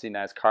that fancy,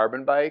 nice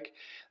carbon bike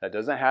that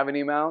doesn't have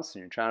any mounts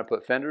and you're trying to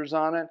put fenders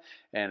on it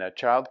and a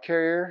child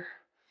carrier,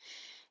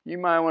 you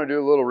might want to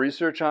do a little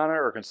research on it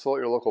or consult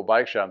your local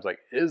bike shops. Like,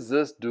 is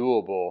this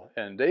doable?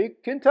 And they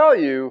can tell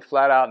you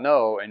flat out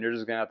no, and you're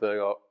just going to have to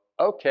go,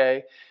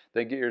 okay,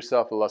 then get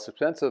yourself a less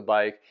expensive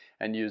bike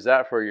and use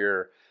that for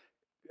your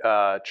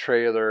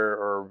trailer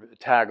or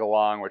tag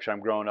along, which I'm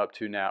growing up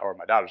to now, or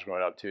my daughter's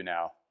growing up to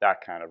now,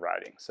 that kind of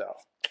riding. So,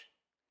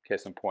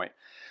 case in point.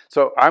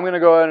 So I'm going to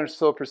go ahead and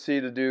still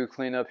proceed to do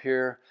cleanup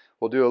here.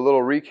 We'll do a little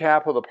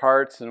recap of the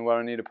parts and what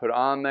I need to put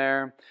on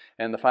there.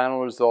 And the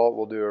final result,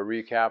 we'll do a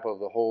recap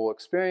of the whole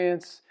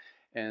experience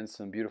and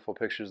some beautiful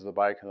pictures of the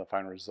bike and the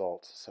final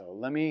result. So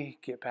let me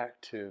get back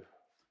to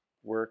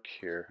work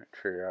here and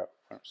figure out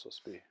what I'm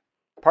supposed to be.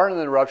 Pardon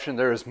the interruption,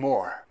 there is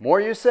more. More,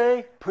 you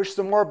say? Push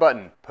the more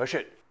button. Push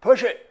it.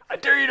 Push it. I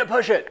dare you to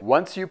push it.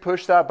 Once you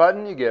push that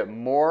button, you get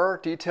more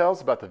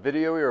details about the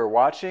video you are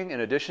watching,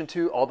 in addition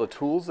to all the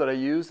tools that I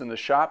use in the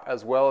shop,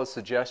 as well as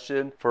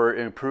suggestion for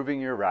improving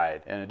your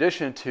ride. In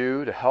addition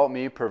to help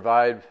me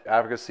provide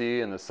advocacy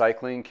in the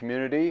cycling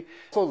community,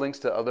 also links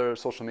to other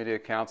social media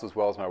accounts as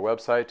well as my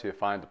website to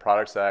find the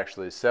products I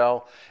actually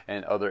sell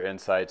and other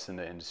insights in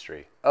the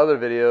industry. Other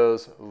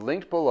videos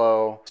linked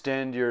below.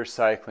 Extend your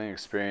cycling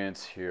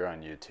experience here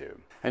on YouTube.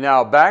 And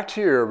now back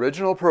to your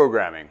original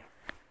programming.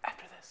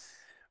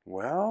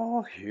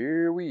 Well,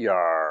 here we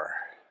are.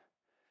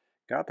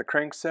 Got the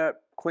crankset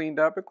cleaned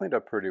up. It cleaned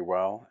up pretty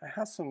well. It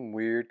has some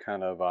weird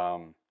kind of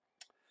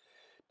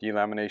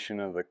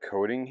delamination of the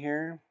coating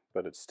here,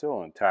 but it's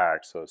still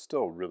intact, so it's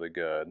still really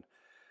good.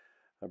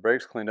 The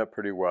brakes cleaned up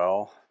pretty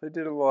well. They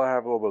did have a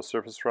little bit of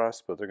surface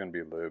rust, but they're going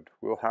to be lubed.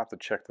 We'll have to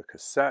check the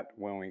cassette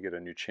when we get a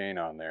new chain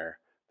on there.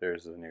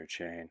 There's the new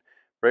chain.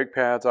 Brake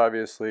pads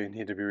obviously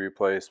need to be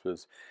replaced,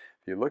 because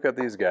if you look at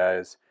these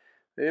guys,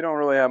 they don't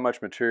really have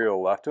much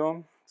material left to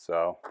them,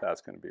 so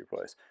that's going to be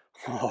replaced.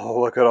 Oh,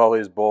 look at all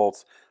these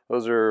bolts.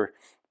 Those are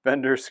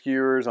fender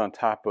skewers on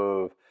top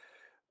of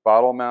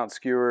bottle mount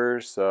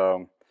skewers,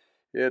 so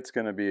it's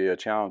going to be a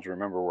challenge to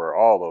remember where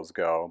all those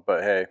go,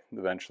 but hey,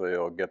 eventually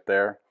it'll get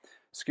there.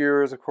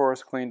 Skewers, of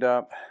course, cleaned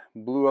up,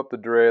 blew up the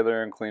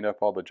derailleur and cleaned up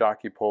all the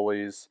jockey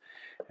pulleys,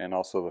 and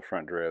also the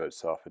front derailleur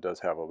itself. It does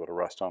have a little bit of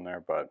rust on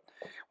there, but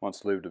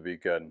once lubed, it'll be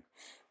good.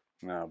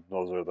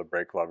 Those are the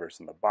brake levers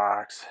in the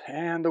box,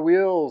 and the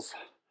wheels.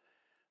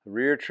 The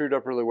rear trued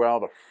up really well.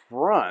 The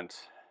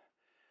front,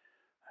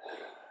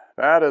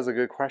 that is a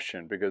good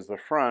question, because the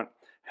front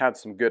had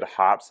some good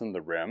hops in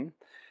the rim,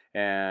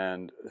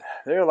 and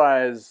there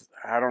lies,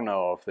 I don't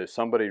know if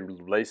somebody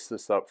laced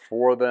this up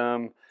for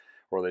them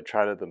or they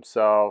tried it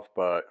themselves,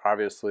 but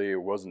obviously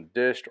it wasn't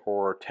dished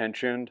or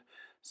tensioned,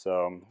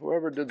 so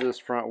whoever did this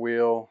front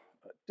wheel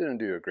didn't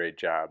do a great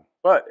job.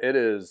 But it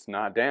is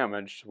not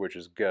damaged, which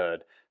is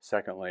good.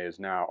 Secondly, is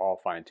now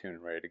all fine-tuned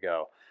and ready to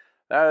go.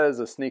 That is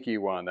a sneaky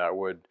one that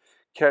would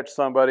catch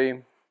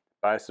somebody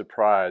by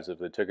surprise if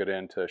they took it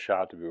into a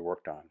shop to be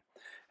worked on.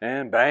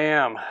 And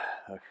bam,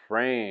 the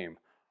frame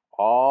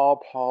all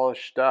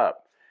polished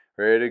up,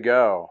 ready to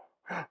go.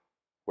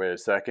 Wait a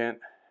second.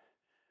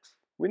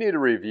 We need to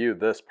review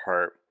this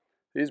part.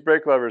 These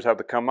brake levers have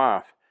to come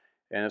off,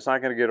 and it's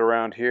not going to get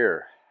around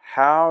here.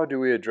 How do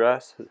we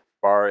address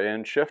bar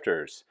end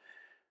shifters?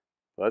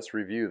 Let's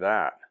review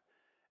that.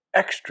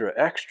 Extra,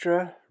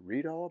 extra,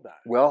 read all about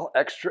it. Well,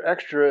 extra,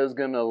 extra is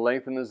going to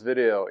lengthen this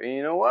video. And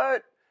you know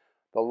what?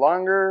 The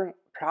longer,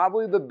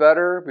 probably the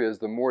better, because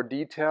the more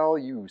detail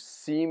you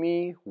see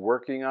me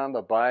working on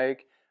the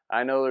bike.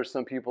 I know there's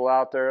some people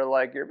out there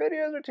like, your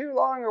videos are too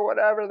long or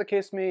whatever the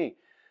case may be.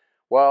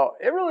 Well,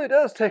 it really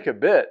does take a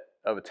bit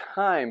of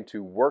time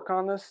to work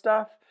on this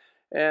stuff.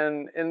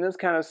 And in this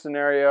kind of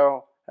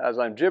scenario, as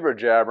I'm jibber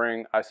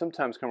jabbering, I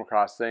sometimes come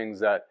across things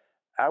that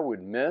I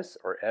would miss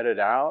or edit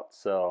out.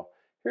 So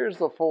here's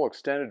the full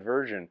extended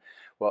version.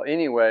 Well,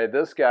 anyway,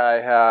 this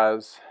guy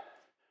has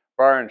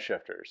bar end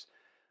shifters.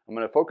 I'm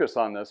going to focus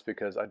on this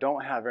because I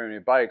don't have very many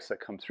bikes that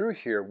come through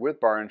here with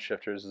bar end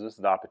shifters. This is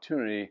an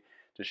opportunity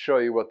to show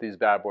you what these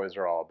bad boys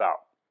are all about.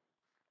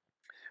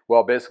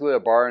 Well, basically a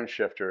bar end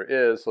shifter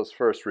is, let's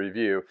first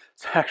review,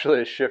 it's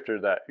actually a shifter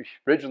that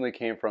originally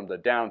came from the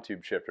down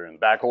tube shifter. In the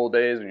back old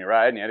days when you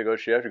ride and you had to go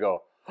shift, you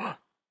go,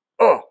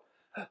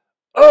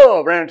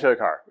 oh, ran into a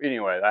car.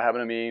 Anyway, that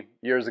happened to me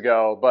years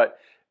ago, but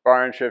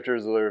bar end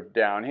shifters are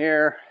down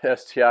here.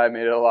 STI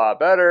made it a lot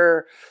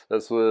better.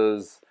 This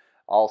was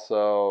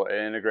also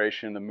an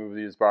integration to move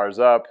these bars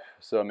up,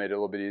 so it made it a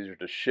little bit easier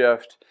to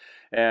shift.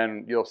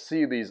 And you'll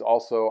see these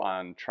also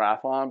on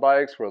triathlon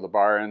bikes where the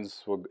bar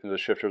ends, the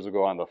shifters will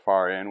go on the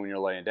far end when you're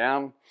laying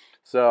down.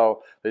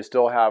 So they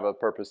still have a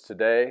purpose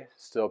today.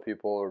 Still,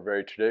 people are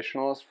very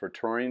traditionalist for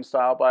touring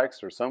style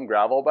bikes or some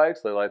gravel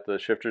bikes. They like the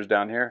shifters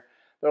down here.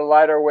 They're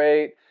lighter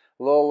weight,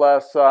 a little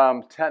less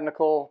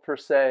technical per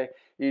se,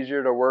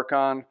 easier to work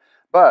on.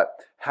 But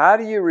how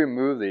do you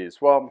remove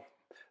these? Well,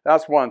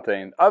 that's one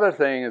thing. Other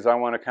thing is I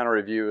want to kind of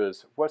review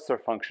is what's their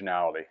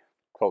functionality?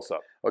 Close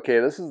up. Okay,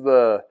 this is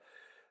the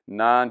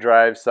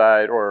non-drive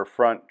side or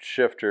front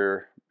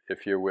shifter,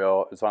 if you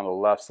will. It's on the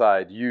left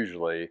side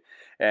usually,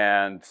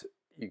 and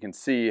you can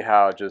see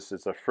how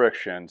it's a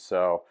friction.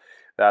 So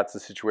that's a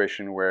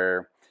situation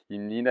where you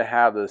need to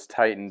have this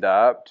tightened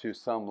up to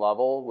some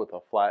level with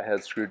a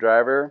flathead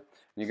screwdriver.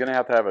 You're going to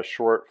have a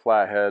short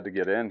flathead to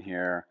get in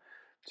here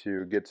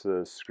to get to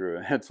the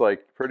screw. It's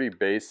like pretty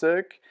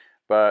basic,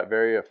 but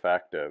very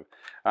effective.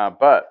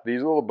 But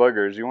these little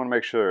boogers, you want to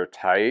make sure they're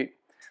tight.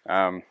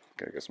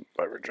 Gotta get some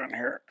leverage on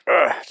here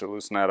to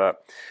loosen that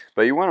up.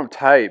 But you want them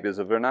tight, because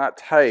if they're not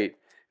tight,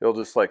 it'll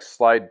just like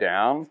slide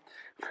down.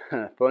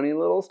 Funny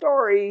little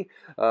story.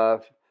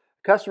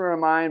 Customer of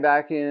mine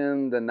back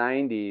in the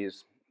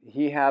 90s,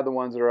 he had the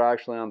ones that are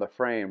actually on the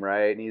frame,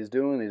 right? And he's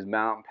doing these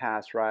mountain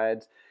pass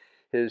rides.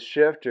 His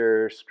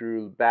shifter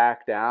screw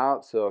backed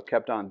out, so it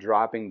kept on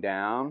dropping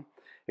down.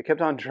 It kept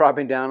on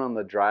dropping down on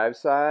the drive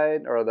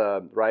side, or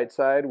the right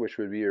side, which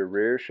would be your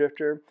rear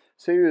shifter.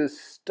 So he was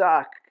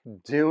stuck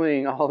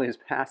doing all these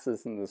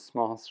passes in the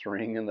small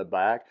string in the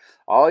back.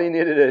 All you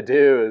needed to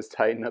do is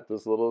tighten up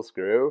this little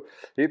screw.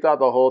 He thought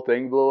the whole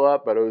thing blew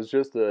up, but it was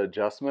just an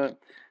adjustment.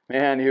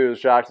 Man, he was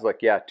shocked. He's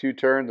like, yeah, 2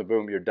 turns and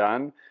boom, you're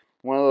done.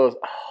 One of those,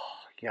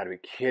 oh, you gotta be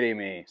kidding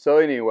me. So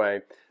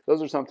anyway,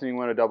 those are something you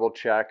want to double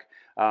check.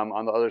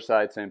 On the other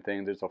side, same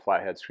thing, there's a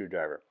flathead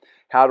screwdriver.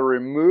 How to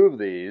remove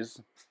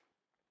these,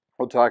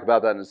 we'll talk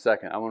about that in a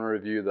second. I want to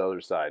review the other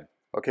side.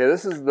 Okay,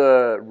 this is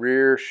the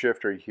rear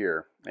shifter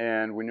here.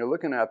 And when you're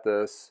looking at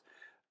this,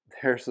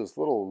 there's this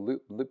little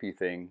loopy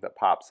thing that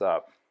pops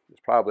up. There's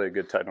probably a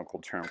good technical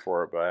term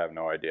for it, but I have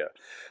no idea.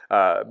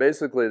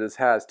 Basically, this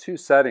has two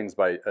settings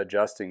by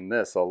adjusting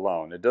this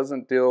alone. It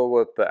doesn't deal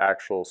with the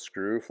actual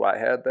screw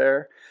flathead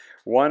there.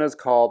 One is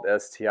called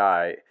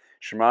STI,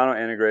 Shimano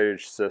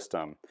Integrated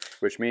System,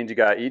 which means you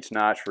got each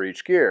notch for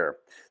each gear.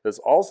 This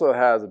also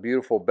has a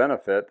beautiful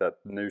benefit that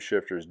new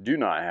shifters do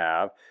not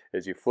have.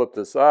 As you flip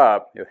this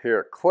up, you'll hear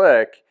it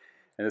click,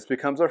 and this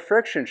becomes a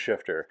friction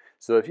shifter.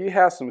 So if you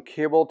have some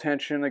cable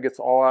tension that gets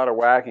all out of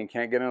whack and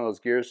can't get in those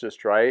gears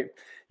just right,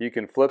 you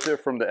can flip it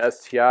from the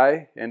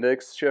STI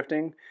index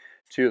shifting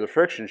to the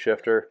friction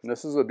shifter. And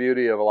this is the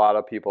beauty of a lot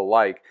of people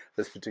like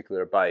this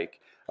particular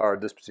bike or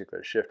this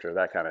particular shifter,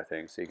 that kind of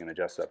thing, so you can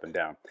adjust up and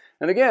down.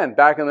 And again,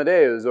 back in the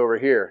day, it was over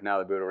here. Now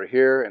they put it over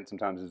here, and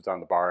sometimes it's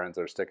on the bar ends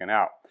that are sticking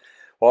out.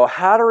 Well,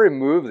 how to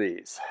remove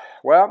these?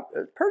 Well,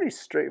 it's pretty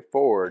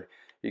straightforward.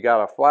 You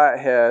got a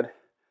flathead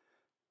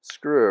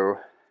screw,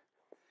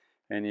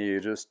 and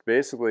you just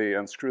basically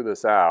unscrew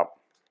this out.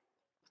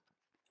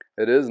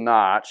 It is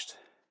notched,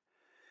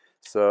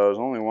 so there's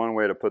only one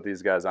way to put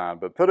these guys on,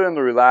 but put it in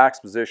the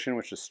relaxed position,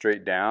 which is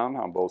straight down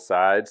on both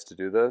sides to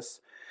do this.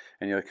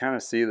 And you'll kind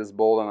of see this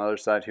bolt on the other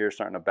side here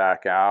starting to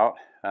back out.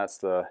 That's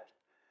the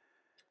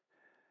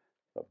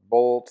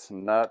bolt,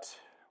 nut,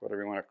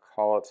 whatever you want to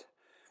call it.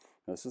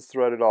 This is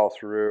threaded all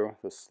through.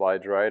 This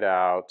slides right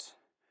out.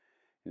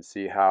 You can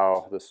see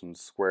how this one's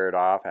squared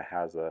off. It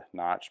has a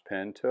notch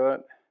pin to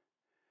it.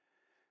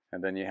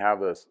 And then you have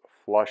this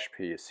flush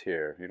piece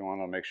here. You don't want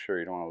to make sure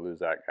you don't want to lose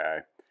that guy,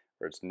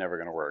 or it's never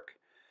going to work.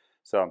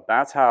 So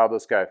that's how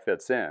this guy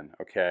fits in,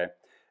 okay?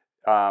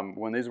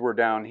 When these were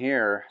down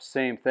here,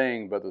 same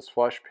thing, but this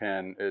flush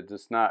pin, it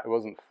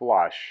wasn't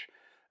flush.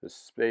 The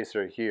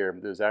spacer here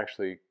is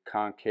actually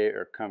concave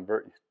or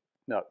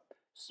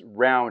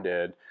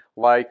rounded,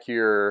 like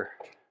your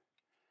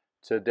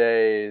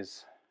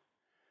today's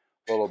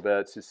little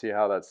bits. You see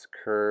how that's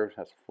curved?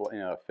 That's, you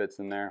know, it fits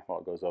in there. Well,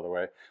 it goes the other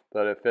way,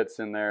 but it fits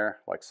in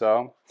there like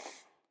so.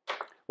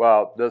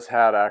 Well, this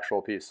had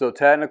actual piece. So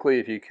technically,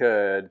 if you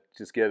could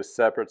just get a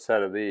separate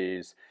set of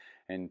these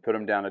and put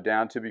them down a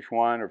down tube if you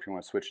want, or if you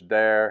want to switch it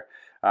there.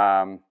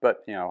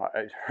 But you know,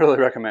 I really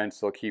recommend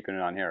still keeping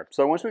it on here.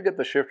 So once we get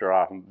the shifter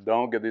off,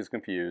 don't get these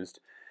confused.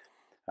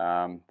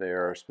 They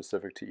are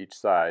specific to each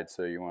side,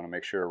 so you want to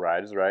make sure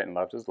right is right and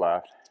left is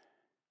left.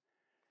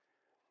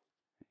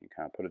 You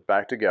kind of put it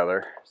back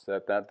together,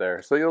 set that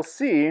there. So you'll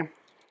see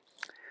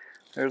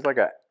there's like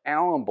an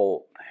Allen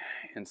bolt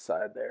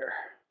inside there.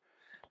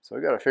 So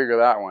we got to figure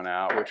that one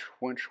out.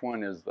 Which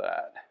one is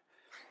that?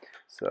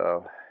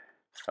 So,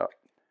 oh.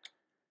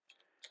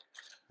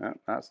 No,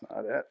 that's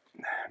not it.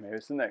 Maybe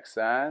it's the next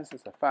size.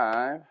 It's a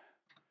 5.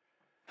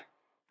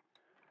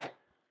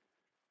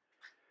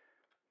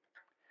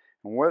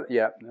 And what?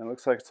 Yeah, it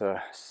looks like it's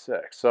a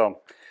 6. So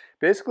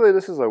basically,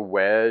 this is a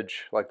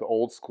wedge, like the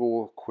old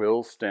school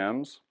quill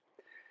stems,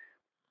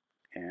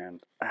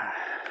 and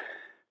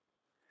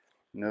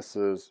this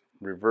is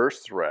reverse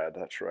thread.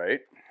 That's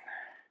right.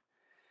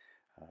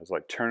 I was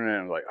like turning it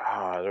and like,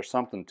 there's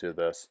something to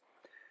this.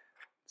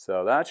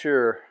 So that's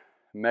your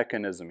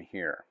mechanism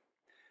here,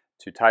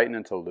 to tighten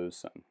and to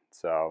loosen.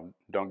 So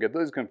don't get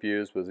those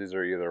confused, because these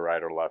are either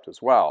right or left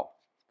as well.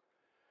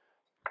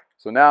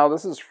 So now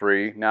this is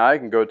free. Now I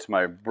can go to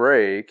my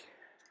brake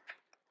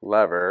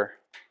lever,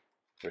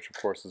 which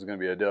of course is going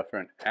to be a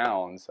different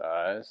Allen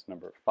size.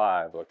 Number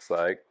 5 looks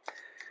like.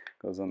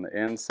 Goes on the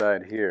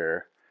inside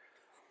here.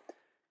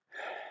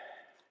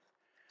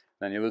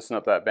 Then you loosen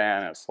up that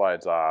band and it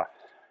slides off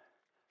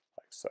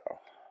like so.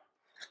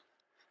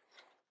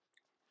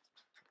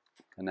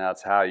 And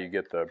that's how you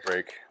get the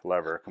brake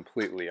lever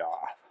completely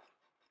off.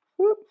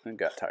 Whoop, it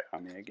got tight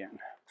on me again.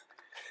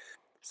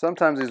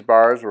 Sometimes these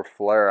bars will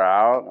flare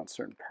out on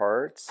certain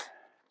parts.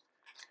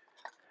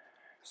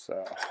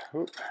 So,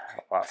 whoop,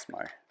 I lost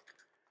my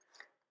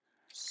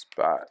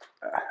spot.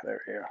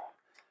 There we go.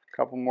 A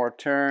couple more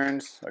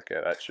turns.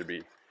 Okay, that should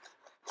be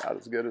about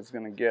as good as it's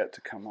going to get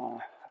to come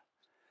off.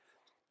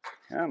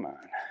 Come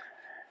on.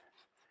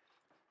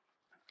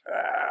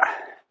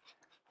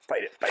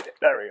 Fight it.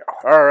 There we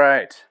go. All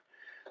right.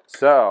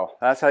 So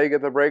that's how you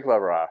get the brake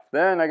lever off.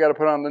 Then I got to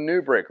put on the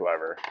new brake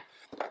lever.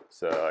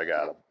 So I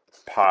got to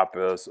pop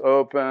this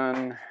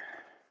open,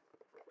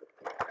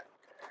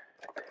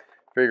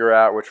 figure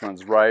out which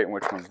one's right and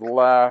which one's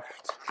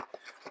left.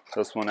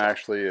 This one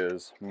actually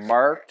is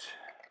marked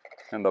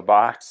in the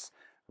box,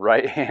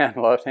 right hand,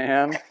 left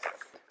hand.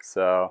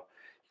 So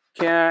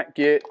can't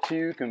get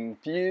too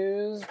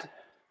confused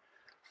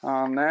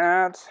on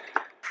that.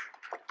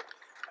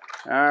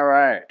 All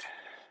right.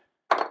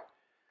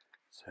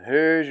 So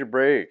here's your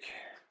brake.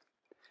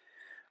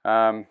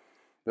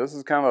 This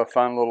is kind of a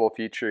fun little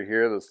feature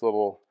here, this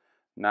little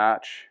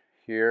notch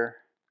here.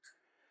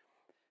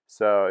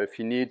 So if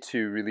you need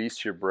to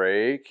release your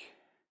brake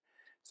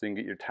so you can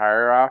get your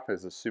tire off,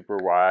 it's a super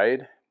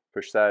wide.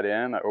 Push that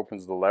in, that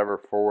opens the lever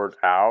forward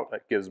out,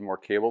 that gives more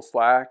cable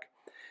slack.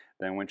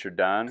 Then once you're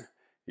done,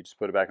 you just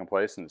put it back in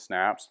place and it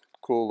snaps.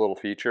 Cool little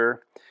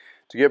feature.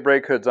 To get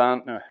brakes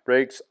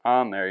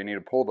on there, you need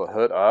to pull the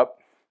hood up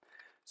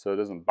so it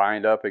doesn't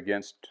bind up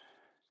against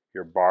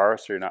your bar,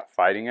 so you're not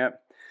fighting it.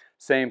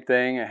 Same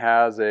thing, it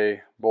has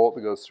a bolt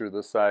that goes through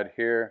this side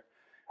here,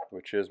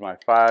 which is my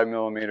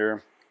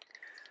 5mm.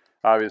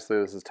 Obviously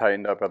this is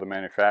tightened up by the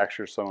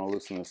manufacturer, so I'm going to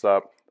loosen this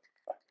up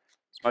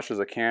as much as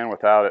I can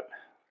without it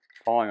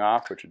falling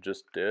off, which it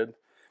just did.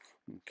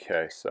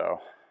 Okay, so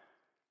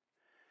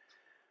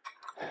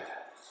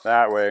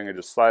that way I'm going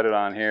to just slide it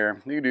on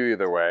here. You can do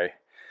either way.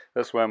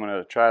 This way I'm going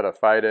to try to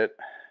fight it,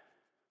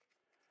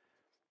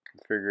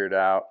 figure it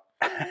out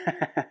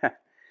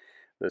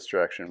this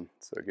direction.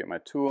 So get my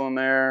tool in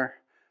there,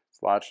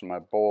 it's latched in my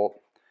bolt.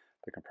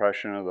 The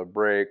compression of the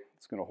brake,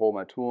 it's going to hold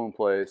my tool in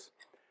place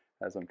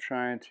as I'm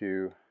trying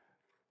to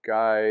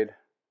guide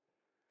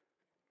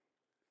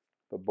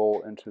the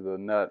bolt into the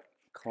nut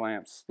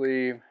clamp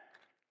sleeve,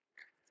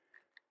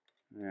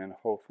 and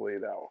hopefully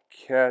that will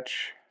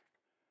catch.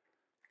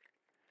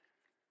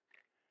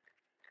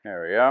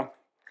 There we go.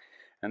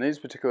 And these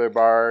particular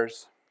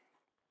bars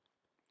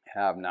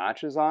have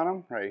notches on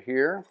them right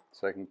here,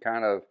 so I can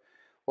kind of,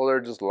 well,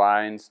 they're just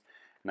lines,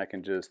 and I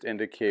can just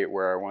indicate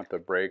where I want the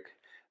brake,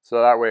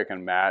 so that way I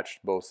can match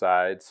both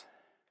sides.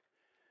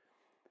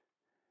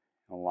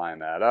 I'll line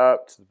that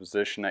up to the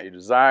position that you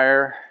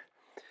desire.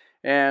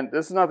 And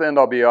this is not the end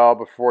all be all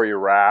before you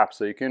wrap,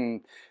 so you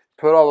can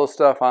put all this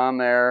stuff on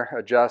there,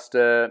 adjust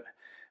it,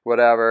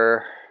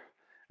 whatever,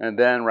 and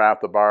then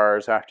wrap the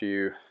bars after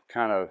you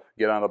kind of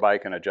get on the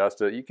bike and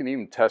adjust it. You can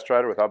even test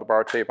ride it without the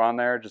bar tape on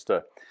there, just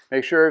to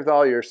make sure with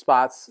all your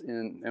spots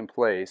in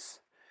place.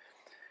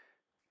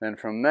 Then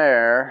from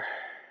there,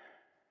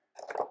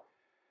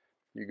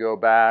 you go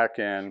back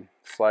and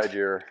slide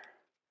your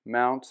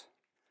mount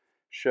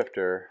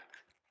shifter,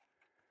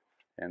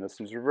 and this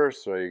one's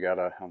reversed, so you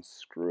gotta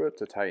unscrew it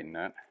to tighten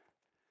it,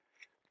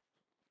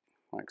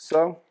 like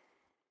so.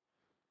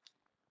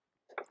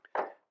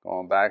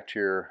 Going back to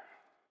your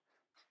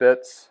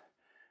bits,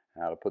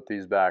 now to put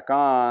these back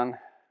on.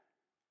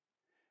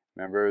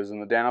 Remember, it was in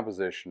the down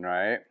position,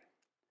 right?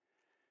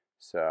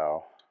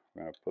 So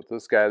I'm gonna put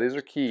this guy, these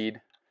are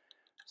keyed,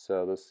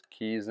 so this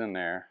key's in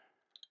there,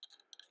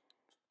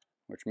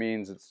 which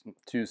means it's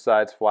two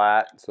sides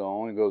flat, so it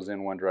only goes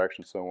in one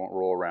direction, so it won't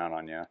roll around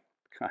on you.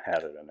 I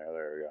had it in there,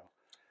 there we go,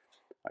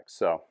 like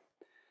so.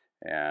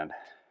 And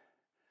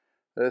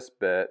this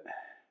bit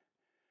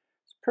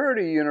is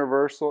pretty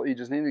universal, you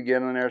just need to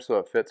get in there so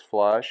it fits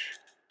flush.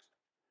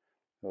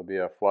 It'll be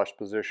a flush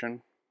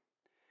position,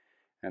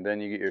 and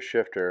then you get your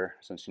shifter,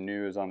 since you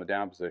knew it was on the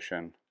down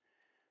position,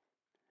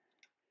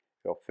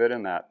 it'll fit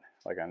in that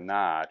like a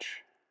notch.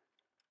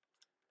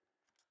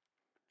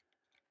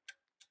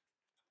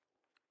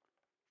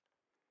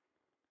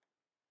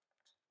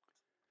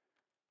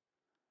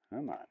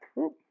 Come on.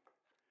 Whoop.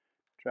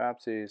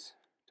 Dropsies.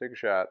 Take a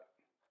shot.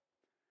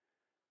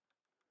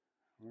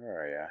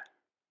 Where are ya?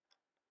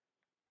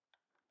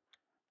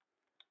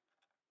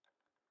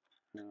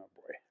 Oh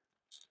boy.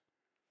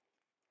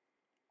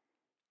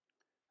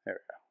 There we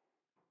go.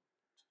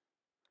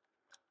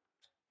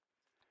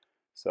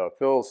 So it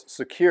feels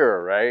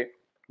secure, right?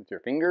 With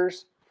your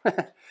fingers.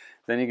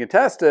 Then you can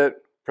test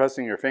it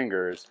pressing your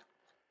fingers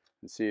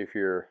and see if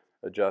you're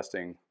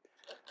adjusting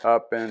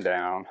up and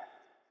down.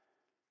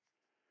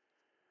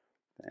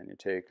 Then you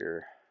take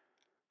your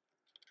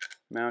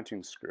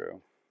mounting screw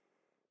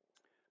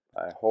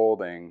by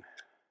holding,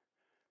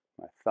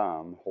 my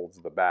thumb holds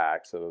the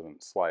back so it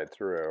doesn't slide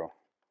through,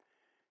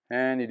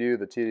 and you do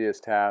the tedious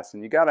task.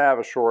 And you got to have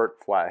a short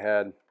flat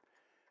head.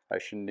 I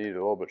should need a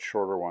little bit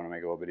shorter one to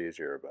make it a little bit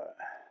easier, but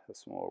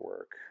this one will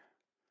work.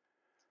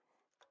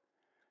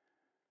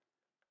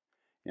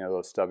 You know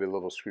those stubby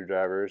little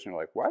screwdrivers, and you're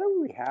like, why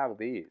do we have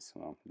these?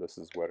 Well, this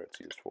is what it's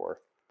used for.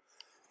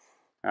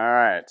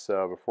 Alright,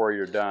 so before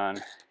you're done,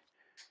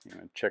 you're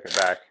going to check it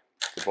back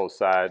to both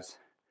sides,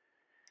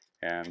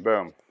 and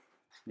boom,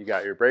 you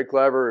got your brake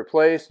lever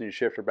replaced and your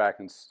shifter back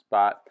in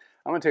spot.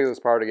 I'm going to take this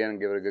part again and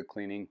give it a good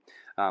cleaning,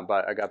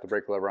 but I got the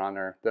brake lever on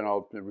there. Then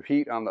I'll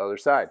repeat on the other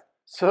side.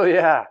 So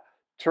yeah,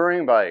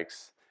 touring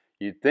bikes,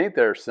 you'd think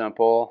they're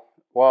simple.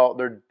 Well,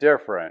 they're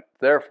different.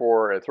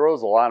 Therefore, it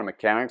throws a lot of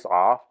mechanics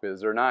off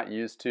because they're not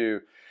used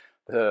to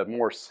the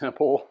more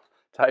simple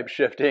type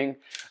shifting.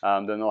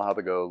 Then they'll have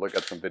to go look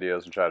at some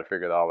videos and try to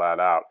figure all that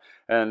out.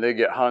 And they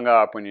get hung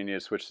up when you need to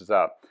switch this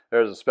up.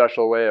 There's a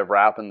special way of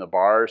wrapping the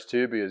bars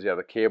too, because you have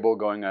the cable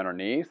going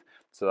underneath.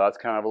 So that's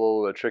kind of a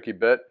little tricky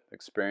bit.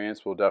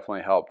 Experience will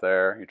definitely help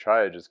there. You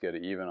try to just get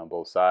it even on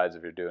both sides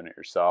if you're doing it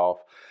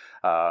yourself.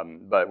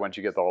 But once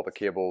you get all the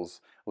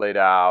cables laid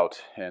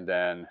out and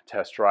then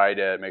test ride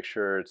it, make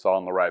sure it's all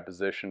in the right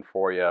position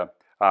for you.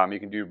 You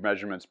can do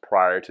measurements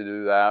prior to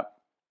do that.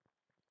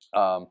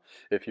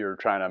 If you're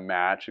trying to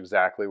match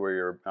exactly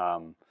where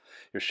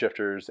your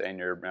shifters and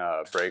your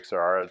brakes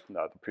are at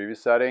the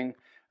previous setting.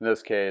 In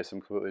this case,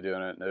 I'm completely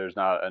doing it. There's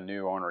not a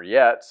new owner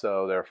yet,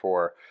 so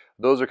therefore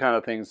those are kind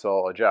of things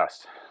I'll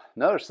adjust.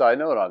 Another side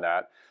note on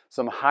that,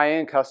 some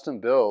high-end custom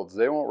builds,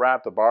 they won't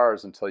wrap the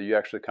bars until you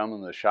actually come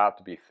in the shop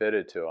to be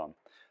fitted to them.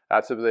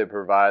 That's if they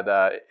provide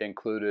that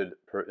included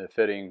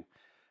fitting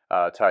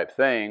type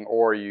thing,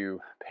 or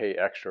you pay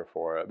extra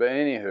for it. But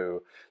anywho,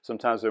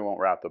 sometimes they won't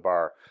wrap the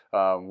bar.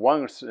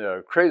 One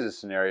crazy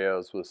scenario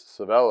is with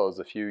Savellos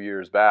a few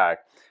years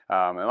back.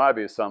 It might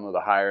be some of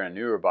the higher and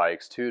newer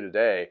bikes too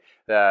today,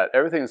 that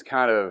everything's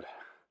kind of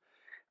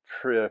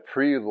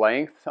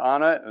pre-length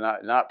on it,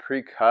 not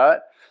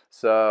pre-cut.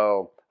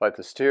 So like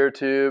the steer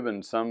tube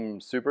and some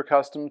super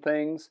custom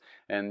things,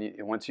 and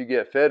once you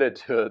get fitted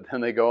to it,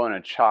 then they go in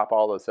and chop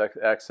all this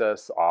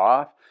excess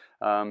off.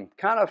 Kind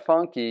of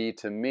funky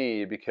to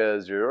me,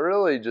 because you're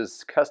really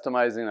just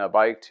customizing a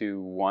bike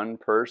to one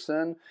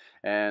person,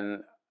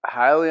 and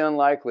highly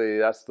unlikely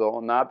that's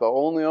not the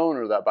only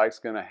owner that bike's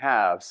going to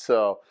have.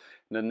 So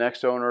the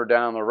next owner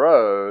down the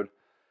road,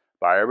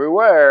 buyer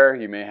beware,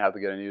 you may have to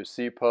get a new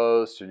seat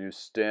post, a new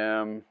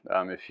stem.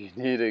 If you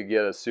need to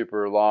get a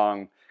super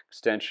long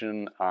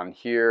extension on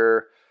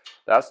here,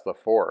 that's the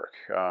fork.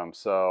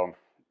 So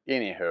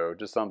anywho,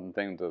 just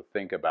something to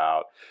think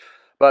about.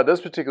 But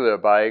this particular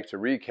bike, to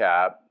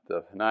recap,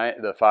 the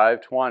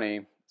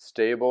 520,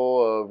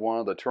 stable of one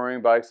of the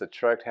touring bikes that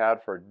Trek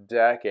had for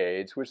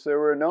decades, which they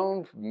were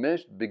known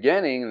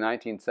beginning in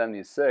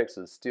 1976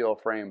 as steel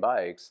frame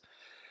bikes.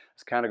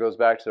 This kind of goes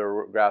back to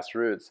the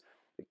grassroots.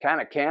 It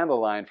kind of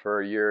candlelined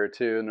for a year or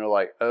two, and they're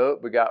like, oh,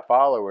 we got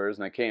followers,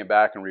 and they came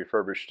back and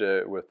refurbished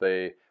it with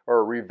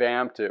or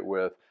revamped it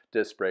with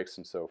disc brakes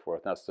and so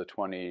forth. That's the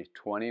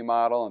 2020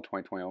 model and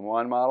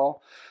 2021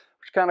 model,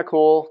 which is kind of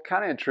cool,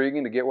 kind of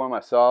intriguing to get one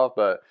myself,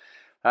 but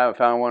I haven't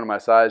found one of my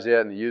size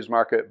yet in the used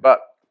market.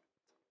 But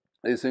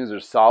these things are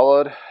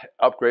solid,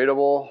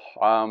 upgradable.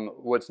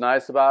 What's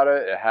nice about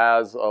it, it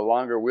has a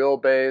longer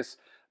wheelbase,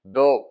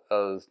 built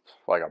as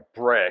like a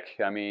brick.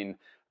 I mean,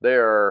 they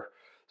are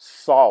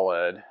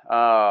solid,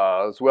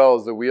 as well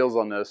as the wheels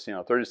on this,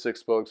 36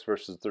 spokes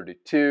versus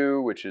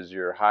 32, which is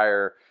your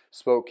higher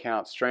spoke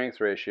count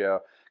strength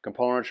ratio.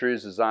 Componentry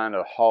is designed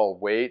to haul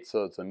weight,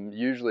 so it's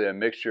usually a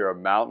mixture of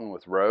mountain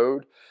with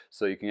road,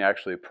 so you can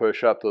actually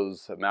push up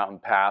those mountain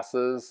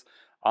passes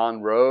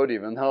on road.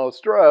 Even though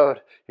it's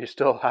road, you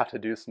still have to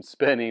do some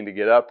spinning to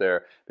get up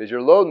there, because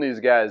you're loading these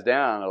guys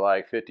down to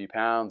like 50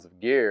 pounds of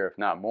gear, if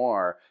not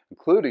more,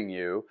 including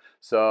you.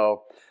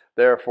 So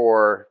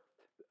therefore,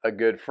 a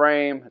good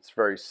frame, it's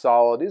very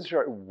solid. These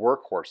are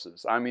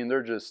workhorses. I mean,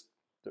 they're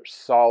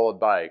solid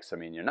bikes. I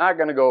mean, you're not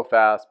going to go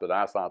fast, but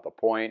that's not the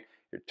point.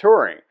 You're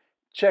touring,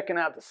 checking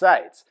out the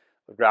sights.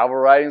 Gravel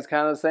riding is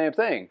kind of the same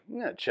thing.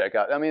 Check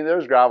out, I mean,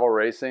 there's gravel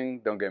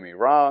racing, don't get me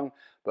wrong,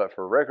 but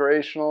for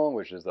recreational,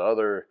 which is the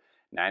other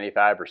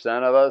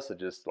 95% of us that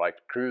just like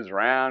to cruise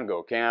around,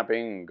 go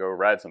camping, and go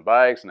ride some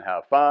bikes and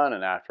have fun,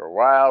 and after a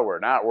while, we're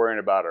not worrying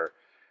about our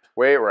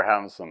weight, we're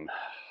having some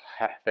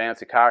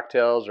fancy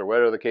cocktails or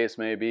whatever the case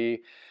may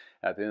be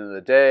at the end of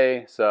the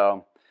day.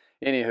 So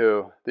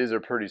anywho, these are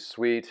pretty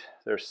sweet.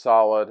 They're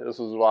solid. This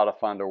was a lot of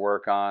fun to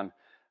work on.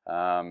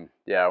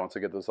 Yeah, once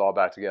I get this all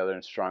back together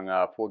and strung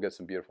up, we'll get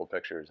some beautiful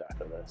pictures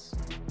after this.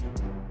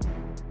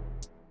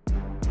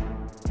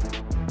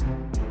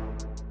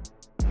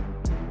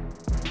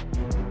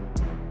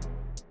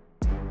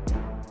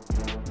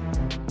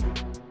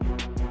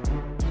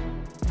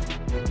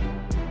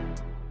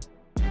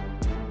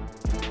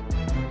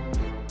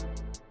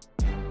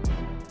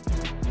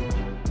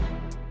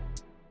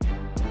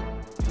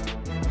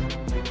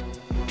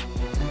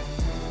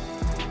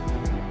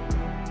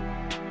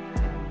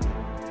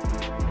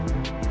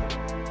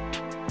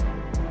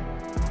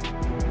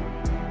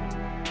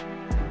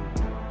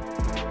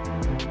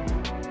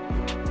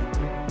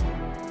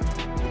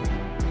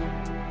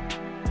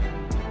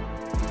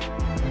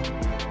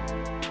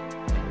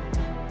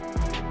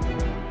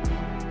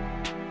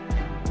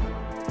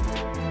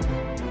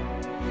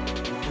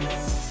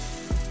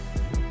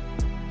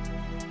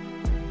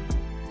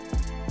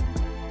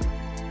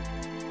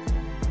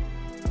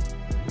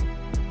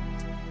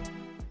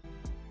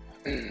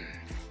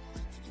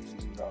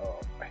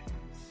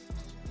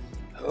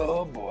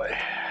 Oh boy.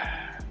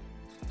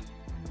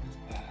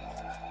 I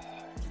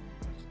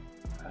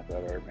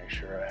better make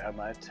sure I have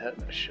my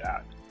tetanus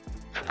shot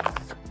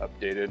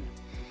updated.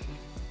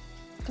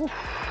 Whew.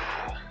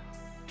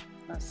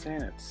 Not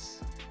saying it's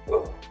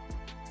full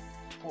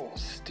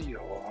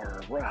steel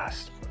or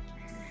rust, but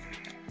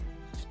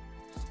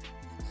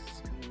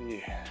it's gonna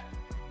be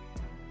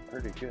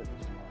pretty good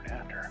before and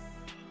after.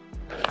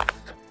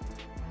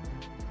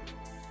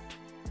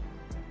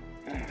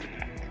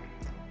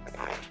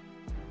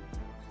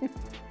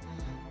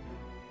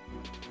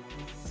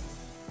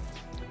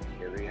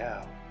 Here we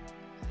go.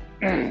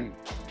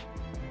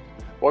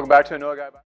 Welcome back to another guy.